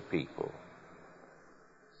numbers of people.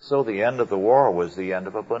 So the end of the war was the end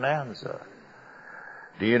of a bonanza.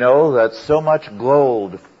 Do you know that so much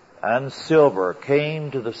gold and silver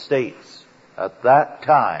came to the States at that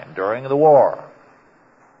time during the war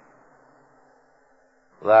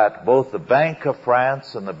that both the Bank of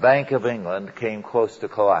France and the Bank of England came close to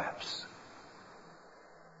collapse?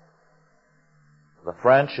 The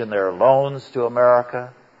French in their loans to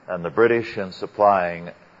America and the British in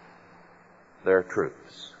supplying their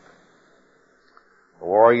troops. The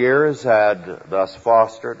war years had thus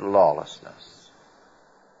fostered lawlessness.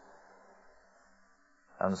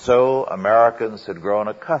 And so Americans had grown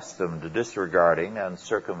accustomed to disregarding and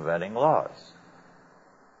circumventing laws.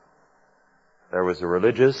 There was a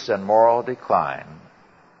religious and moral decline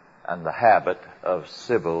and the habit of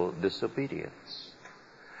civil disobedience.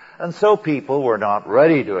 And so people were not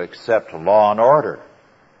ready to accept law and order.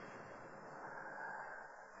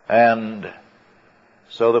 And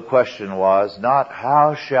so the question was not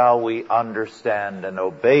how shall we understand and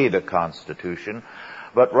obey the Constitution,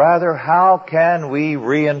 but rather how can we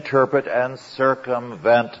reinterpret and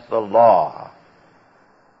circumvent the law?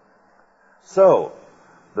 So,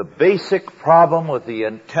 the basic problem with the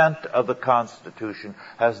intent of the Constitution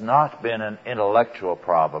has not been an intellectual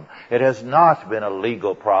problem. It has not been a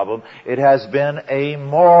legal problem. It has been a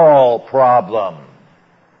moral problem.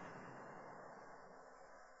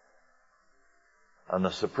 And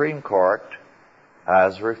the Supreme Court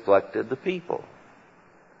has reflected the people.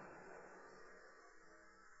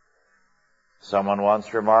 Someone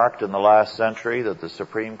once remarked in the last century that the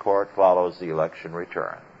Supreme Court follows the election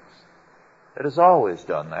returns. It has always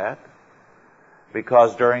done that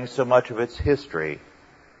because during so much of its history,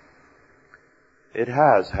 it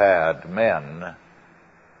has had men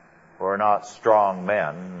who are not strong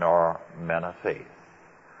men nor men of faith.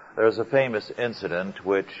 There's a famous incident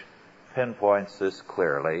which pinpoints this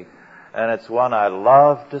clearly, and it's one I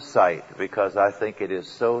love to cite because I think it is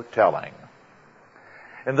so telling.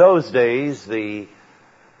 In those days, the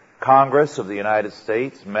Congress of the United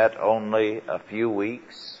States met only a few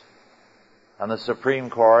weeks, and the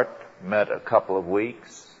Supreme Court met a couple of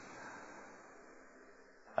weeks.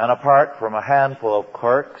 And apart from a handful of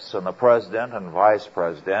clerks and the president and vice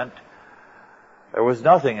president, there was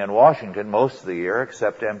nothing in Washington most of the year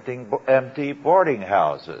except empty boarding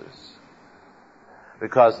houses.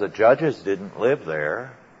 Because the judges didn't live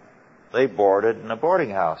there, they boarded in a boarding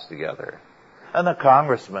house together. And the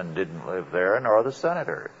congressmen didn't live there, nor the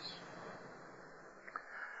senators.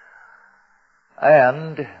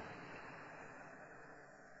 And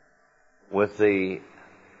with the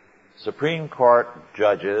Supreme Court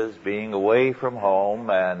judges being away from home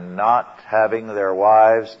and not having their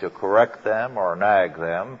wives to correct them or nag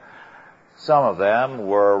them, some of them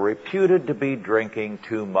were reputed to be drinking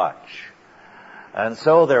too much. And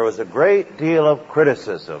so there was a great deal of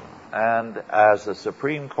criticism. And as the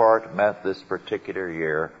Supreme Court met this particular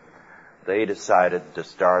year, they decided to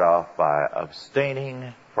start off by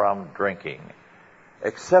abstaining from drinking,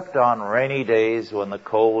 except on rainy days when the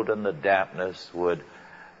cold and the dampness would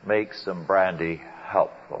make some brandy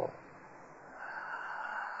helpful.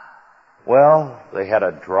 Well, they had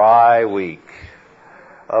a dry week,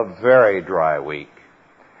 a very dry week.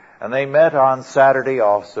 And they met on Saturday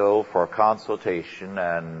also for consultation,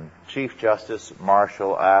 and Chief Justice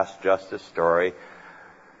Marshall asked Justice Story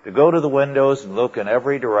to go to the windows and look in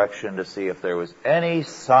every direction to see if there was any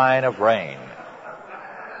sign of rain.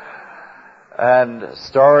 And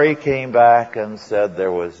Story came back and said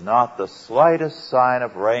there was not the slightest sign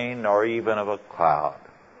of rain nor even of a cloud.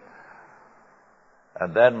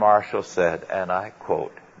 And then Marshall said, and I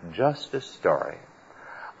quote, "Justice Story,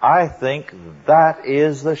 I think that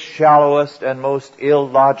is the shallowest and most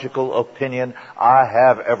illogical opinion I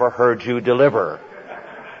have ever heard you deliver.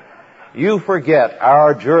 You forget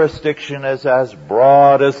our jurisdiction is as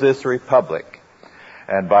broad as this republic,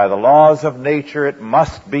 and by the laws of nature it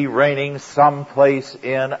must be raining someplace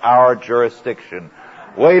in our jurisdiction.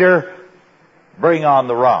 Waiter, bring on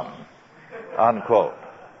the rum." Unquote.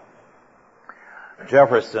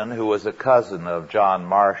 Jefferson, who was a cousin of John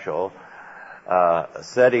Marshall,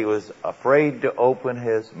 said he was afraid to open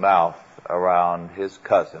his mouth around his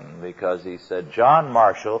cousin because he said, John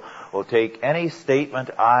Marshall will take any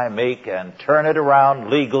statement I make and turn it around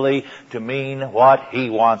legally to mean what he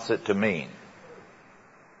wants it to mean.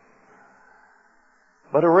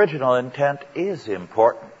 But original intent is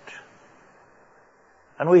important.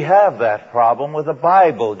 And we have that problem with the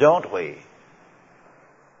Bible, don't we?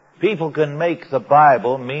 People can make the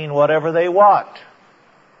Bible mean whatever they want.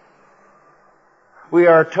 We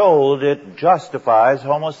are told it justifies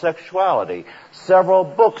homosexuality. Several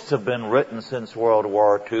books have been written since World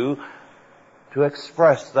War II to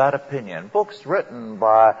express that opinion. Books written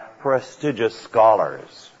by prestigious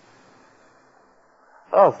scholars.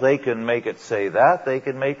 Oh, if they can make it say that, they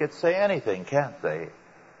can make it say anything, can't they?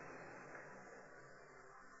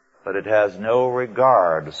 But it has no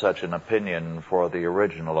regard, such an opinion, for the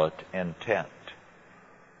original intent.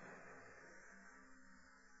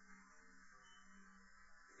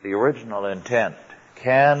 The original intent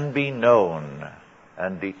can be known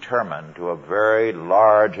and determined to a very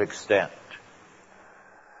large extent.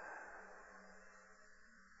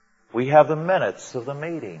 We have the minutes of the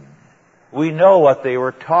meeting. We know what they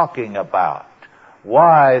were talking about,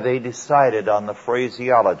 why they decided on the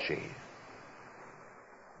phraseology.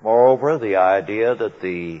 Moreover, the idea that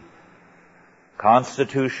the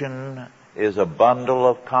Constitution is a bundle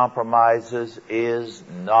of compromises is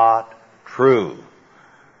not true.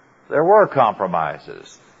 There were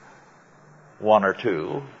compromises, one or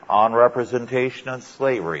two, on representation and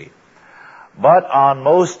slavery. But on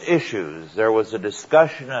most issues, there was a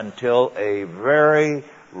discussion until a very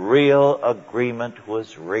real agreement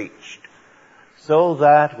was reached. So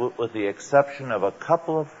that, with the exception of a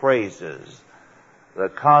couple of phrases, the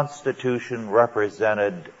Constitution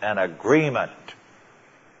represented an agreement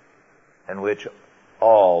in which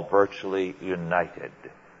all virtually united.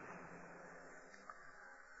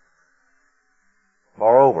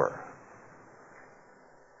 Moreover,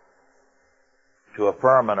 to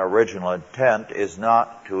affirm an original intent is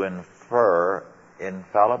not to infer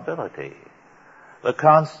infallibility. The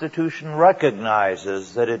Constitution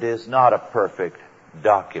recognizes that it is not a perfect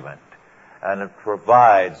document, and it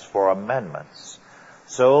provides for amendments.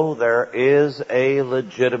 So there is a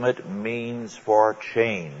legitimate means for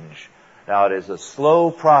change. Now, it is a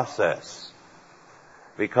slow process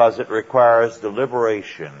because it requires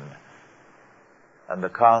deliberation, and the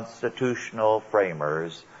constitutional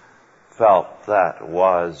framers felt that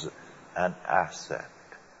was an asset.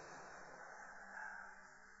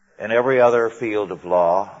 In every other field of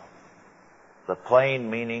law, the plain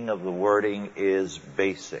meaning of the wording is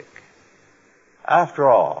basic. After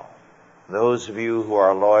all, Those of you who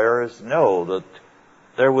are lawyers know that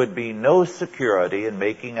there would be no security in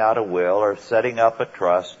making out a will or setting up a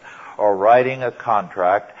trust or writing a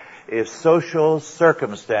contract if social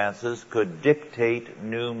circumstances could dictate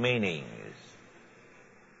new meanings.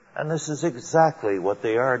 And this is exactly what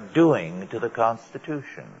they are doing to the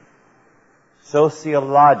Constitution.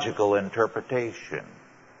 Sociological interpretation.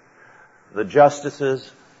 The justices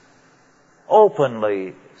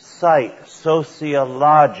openly cite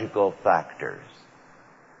sociological factors.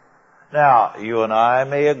 Now, you and I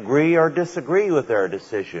may agree or disagree with their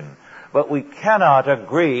decision, but we cannot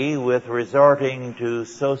agree with resorting to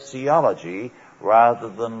sociology rather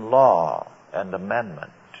than law and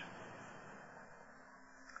amendment.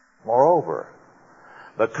 Moreover,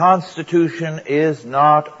 the Constitution is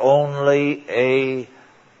not only a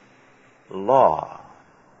law,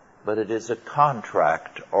 but it is a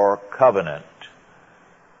contract or covenant.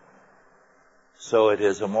 So it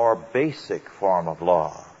is a more basic form of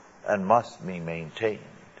law and must be maintained.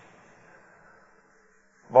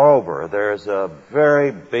 Moreover, there's a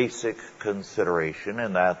very basic consideration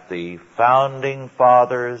in that the founding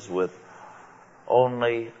fathers, with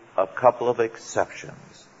only a couple of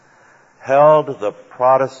exceptions, held the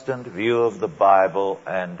Protestant view of the Bible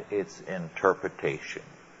and its interpretation.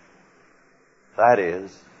 That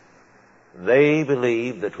is, they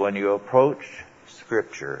believed that when you approached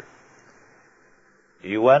Scripture,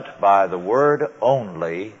 you went by the Word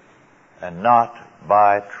only and not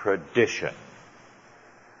by tradition.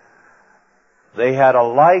 They had a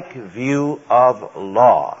like view of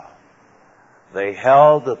law. They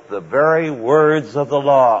held that the very words of the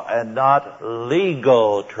law and not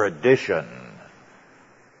legal tradition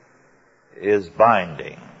is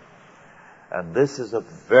binding. And this is a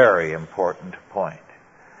very important point,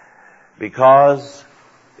 because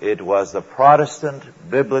it was the Protestant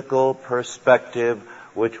biblical perspective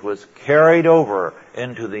which was carried over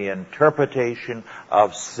into the interpretation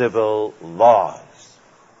of civil laws.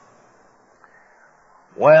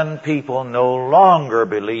 When people no longer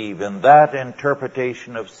believe in that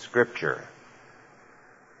interpretation of Scripture,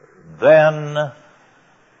 then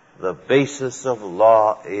the basis of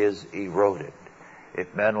law is eroded.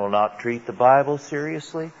 If men will not treat the Bible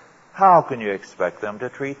seriously, how can you expect them to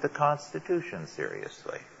treat the Constitution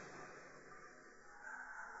seriously?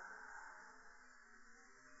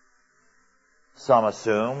 Some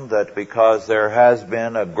assume that because there has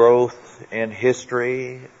been a growth in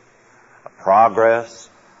history, a progress,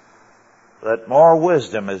 that more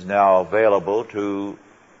wisdom is now available to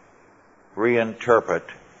reinterpret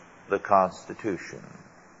the Constitution.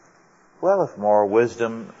 Well, if more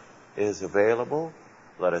wisdom is available,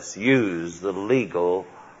 let us use the legal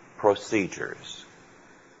procedures.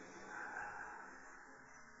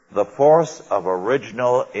 The force of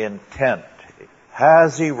original intent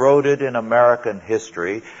has eroded in American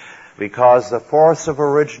history because the force of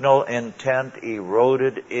original intent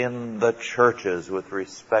eroded in the churches with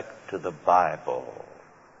respect to the Bible.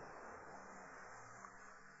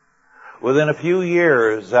 Within a few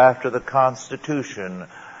years after the Constitution,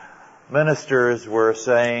 ministers were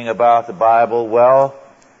saying about the Bible, well,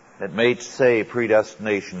 it may say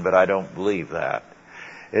predestination, but I don't believe that.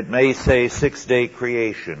 It may say six-day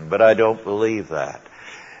creation, but I don't believe that.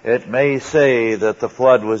 It may say that the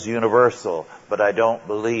flood was universal, but I don't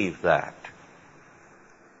believe that.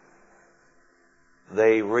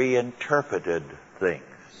 They reinterpreted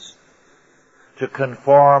things to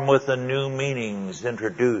conform with the new meanings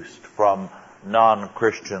introduced from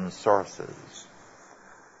non-Christian sources.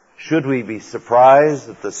 Should we be surprised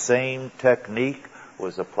that the same technique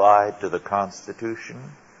was applied to the Constitution?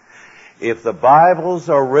 If the Bible's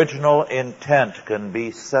original intent can be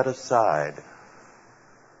set aside,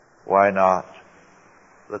 why not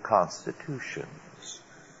the Constitution's?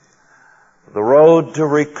 The road to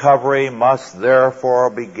recovery must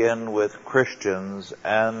therefore begin with Christians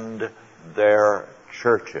and their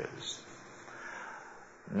churches.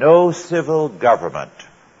 No civil government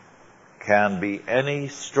can be any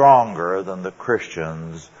stronger than the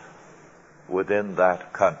Christians within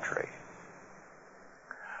that country.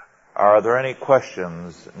 Are there any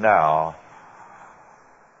questions now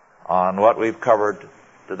on what we've covered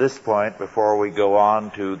to this point before we go on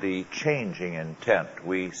to the changing intent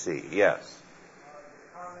we see? Yes.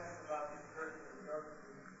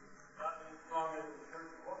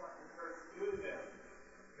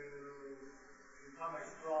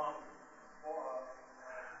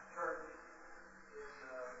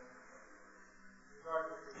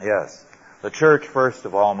 Yes. The church, first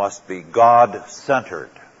of all, must be God-centered.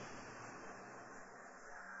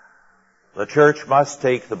 The church must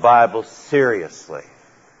take the Bible seriously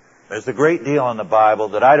There's a great deal in the Bible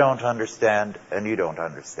that I don't understand and you don't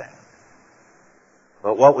understand.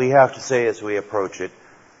 But what we have to say as we approach it,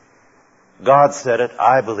 God said it,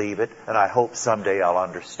 I believe it, and I hope someday I'll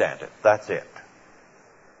understand it. That's it.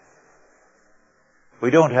 We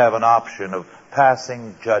don't have an option of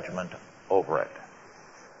passing judgment over it.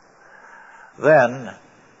 Then,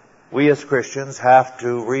 we as Christians have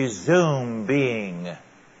to resume being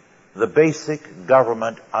the basic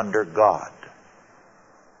government under God.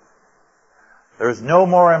 There's no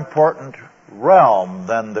more important realm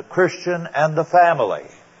than the Christian and the family.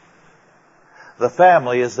 The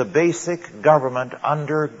family is the basic government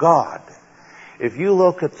under God. If you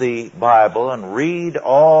look at the Bible and read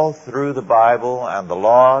all through the Bible and the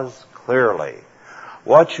laws clearly,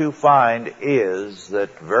 what you find is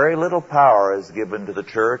that very little power is given to the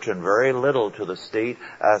church and very little to the state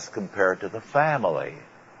as compared to the family.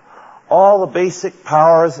 All the basic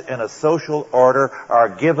powers in a social order are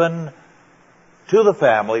given to the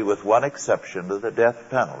family with one exception, to the death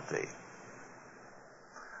penalty.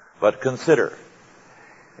 But consider,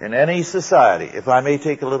 in any society, if I may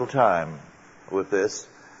take a little time with this,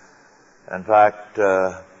 in fact,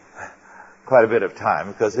 quite a bit of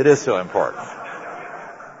time, because it is so important.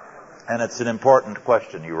 And it's an important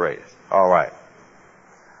question you raised. All right.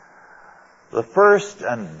 The first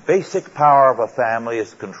and basic power of a family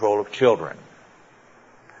is control of children,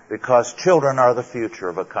 because children are the future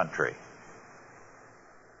of a country.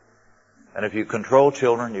 And if you control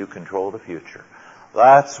children, you control the future.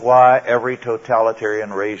 That's why every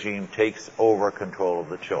totalitarian regime takes over control of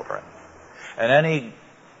the children. And any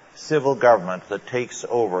civil government that takes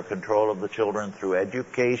over control of the children through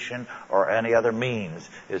education or any other means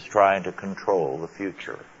is trying to control the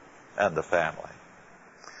future and the family.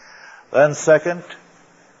 Then second,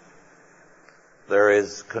 there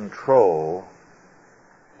is control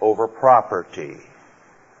over property.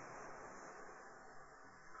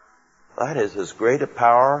 That is as great a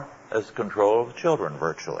power as control of children,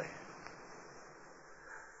 virtually.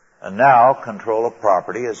 And now control of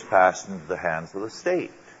property is passed into the hands of the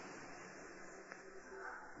state.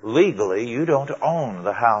 Legally, you don't own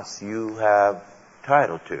the house you have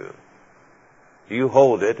title to. You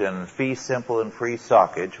hold it in fee simple and free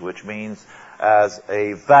soccage, which means as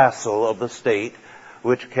a vassal of the state,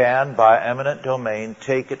 which can, by eminent domain,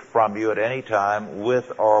 take it from you at any time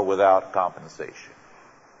with or without compensation.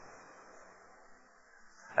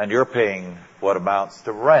 And you're paying what amounts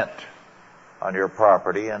to rent on your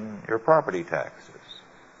property and your property taxes.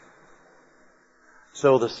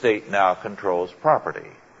 So the state now controls property.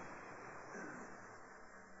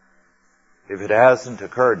 If it hasn't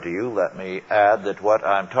occurred to you, let me add that what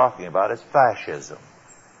I'm talking about is fascism.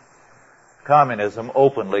 Communism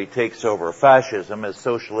openly takes over. Fascism is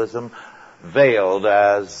socialism veiled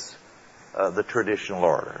as the traditional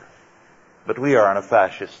order. But we are in a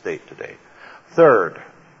fascist state today. Third,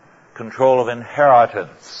 control of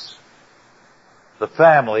inheritance. The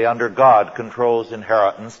family under God controls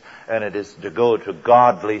inheritance, and it is to go to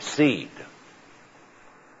godly seed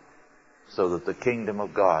so that the kingdom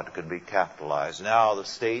of God can be capitalized. Now the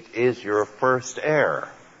state is your first heir.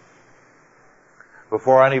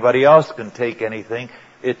 Before anybody else can take anything,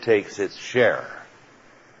 it takes its share.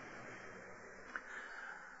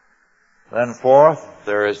 Then fourth,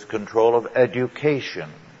 there is control of education.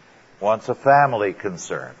 Once a family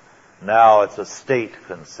concern, now it's a state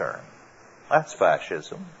concern. That's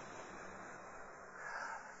fascism.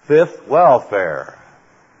 Fifth, welfare.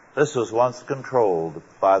 This was once controlled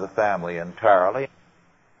by the family entirely.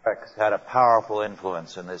 It had a powerful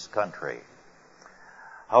influence in this country.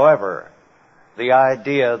 However, the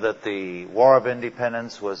idea that the War of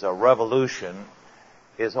Independence was a revolution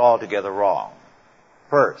is altogether wrong.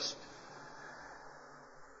 First,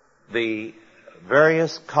 the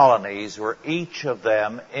various colonies were each of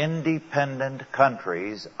them independent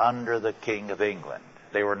countries under the King of England.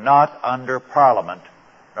 They were not under Parliament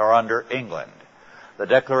nor under England. The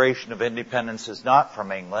Declaration of Independence is not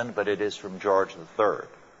from England, but it is from George III.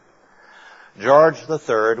 George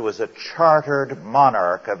III was a chartered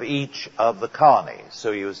monarch of each of the colonies.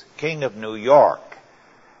 So he was King of New York,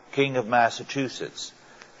 King of Massachusetts,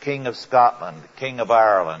 King of Scotland, King of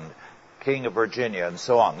Ireland, King of Virginia, and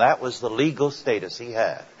so on. That was the legal status he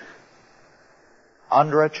had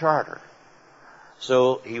under a charter.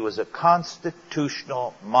 So he was a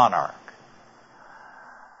constitutional monarch.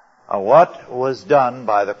 What was done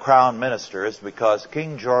by the Crown Ministers, because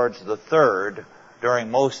King George III,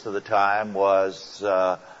 during most of the time, was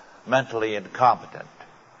mentally incompetent,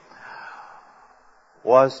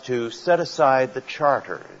 was to set aside the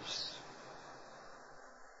charters,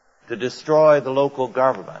 to destroy the local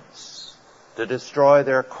governments, to destroy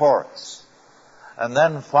their courts, and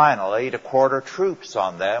then finally to quarter troops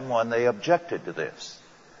on them when they objected to this.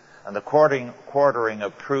 And the quartering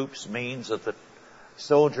of troops means that the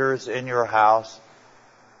soldiers in your house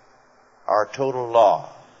are total law,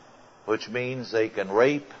 which means they can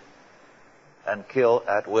rape and kill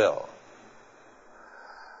at will.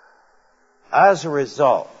 As a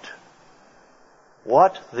result,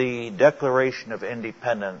 what the Declaration of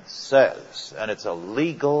Independence says, and it's a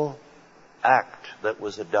legal act that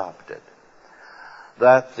was adopted,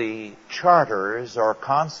 that the charters or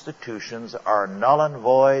constitutions are null and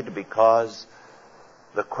void because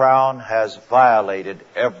the Crown has violated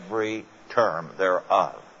every term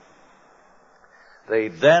thereof. They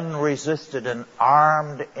then resisted an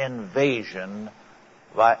armed invasion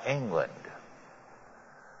by England.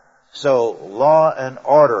 So law and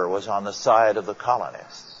order was on the side of the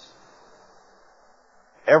colonists.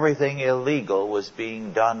 Everything illegal was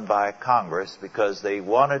being done by Congress because they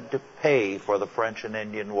wanted to pay for the French and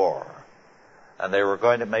Indian War. And they were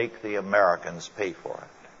going to make the Americans pay for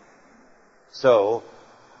it. So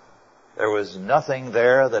there was nothing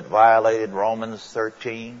there that violated Romans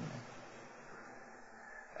 13.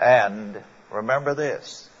 And remember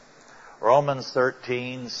this, Romans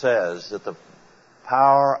 13 says that the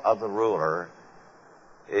power of the ruler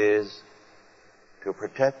is to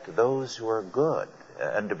protect those who are good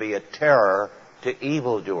and to be a terror to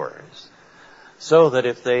evildoers, so that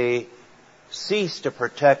if they cease to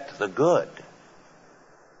protect the good,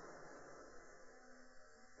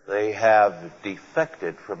 they have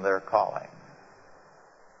defected from their calling.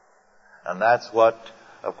 And that's what,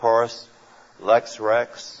 of course, Lex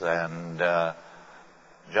Rex and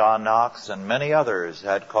John Knox and many others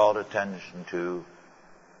had called attention to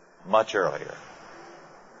much earlier.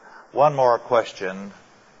 One more question.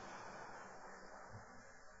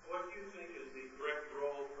 What do you think is the correct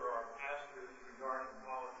role for our pastors regarding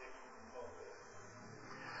politics in the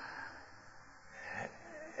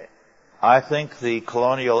pulpit? I think the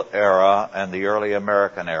colonial era and the early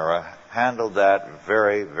American era handled that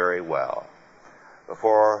very, very well.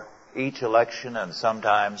 Before each election and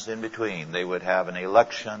sometimes in between, they would have an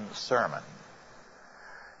election sermon.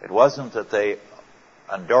 It wasn't that they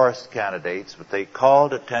endorsed candidates, but they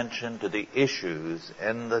called attention to the issues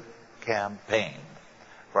in the campaign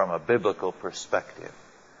from a biblical perspective.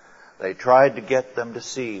 They tried to get them to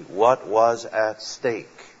see what was at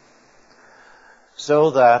stake,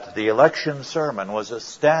 so that the election sermon was a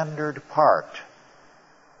standard part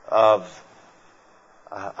of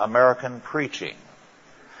American preaching.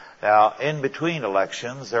 Now, in between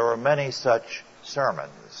elections, there were many such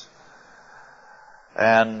sermons.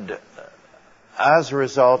 And as a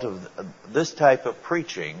result of this type of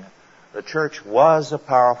preaching, the church was a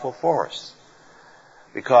powerful force,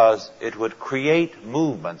 because it would create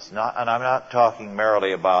movements, and I'm not talking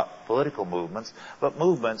merely about political movements, but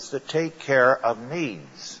movements that take care of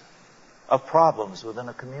needs, of problems within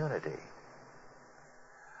a community.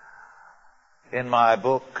 In my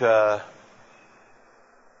book,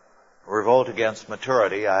 Revolt Against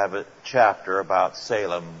Maturity, I have a chapter about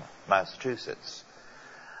Salem, Massachusetts,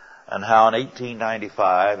 and how in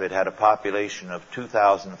 1895 it had a population of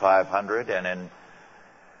 2,500, and in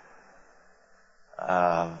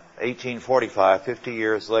 1845, 50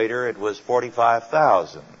 years later, it was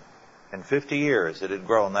 45,000. In 50 years, it had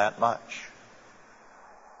grown that much.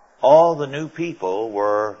 All the new people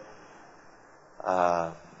were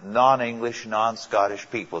non-English, non-Scottish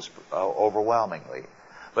peoples, overwhelmingly.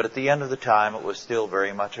 But at the end of the time, it was still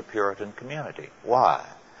very much a Puritan community. Why?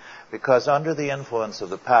 Because under the influence of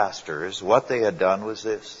the pastors, what they had done was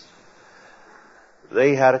this.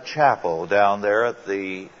 They had a chapel down there at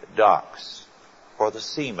the docks for the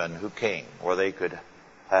seamen who came, where they could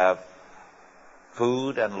have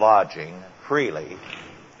food and lodging freely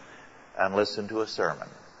and listen to a sermon.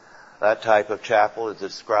 That type of chapel is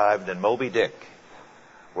described in Moby Dick,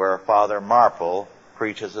 where Father Marple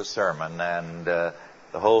preaches a sermon, and the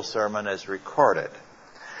whole sermon is recorded.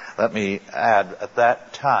 Let me add, at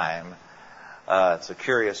that time, it's a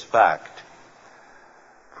curious fact,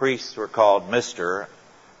 priests were called Mr.,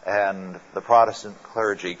 and the Protestant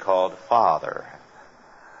clergy called Father,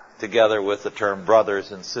 together with the term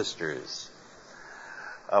brothers and sisters.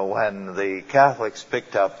 When the Catholics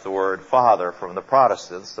picked up the word Father from the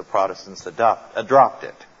Protestants dropped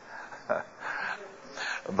it.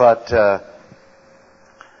 But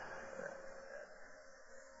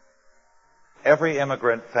every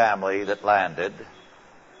immigrant family that landed,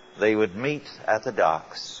 they would meet at the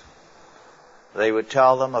docks. They would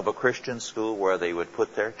tell them of a Christian school where they would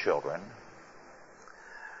put their children.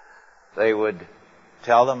 They would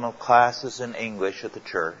tell them of classes in English at the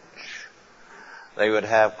church. They would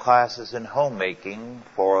have classes in homemaking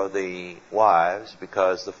for the wives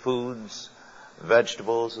because the foods,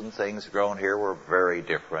 vegetables and things grown here were very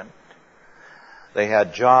different. They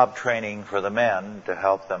had job training for the men to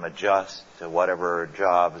help them adjust to whatever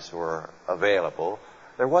jobs were available.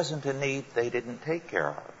 There wasn't a need they didn't take care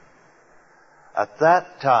of. At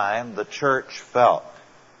that time, the church felt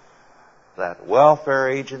that welfare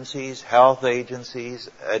agencies, health agencies,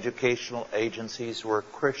 educational agencies were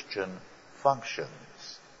Christian functions.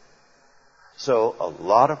 So a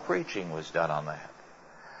lot of preaching was done on that.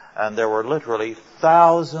 And there were literally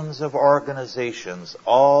thousands of organizations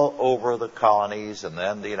all over the colonies and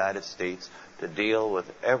then the United States to deal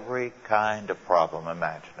with every kind of problem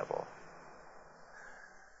imaginable.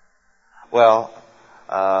 Well,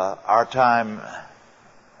 our time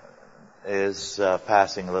is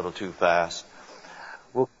passing a little too fast.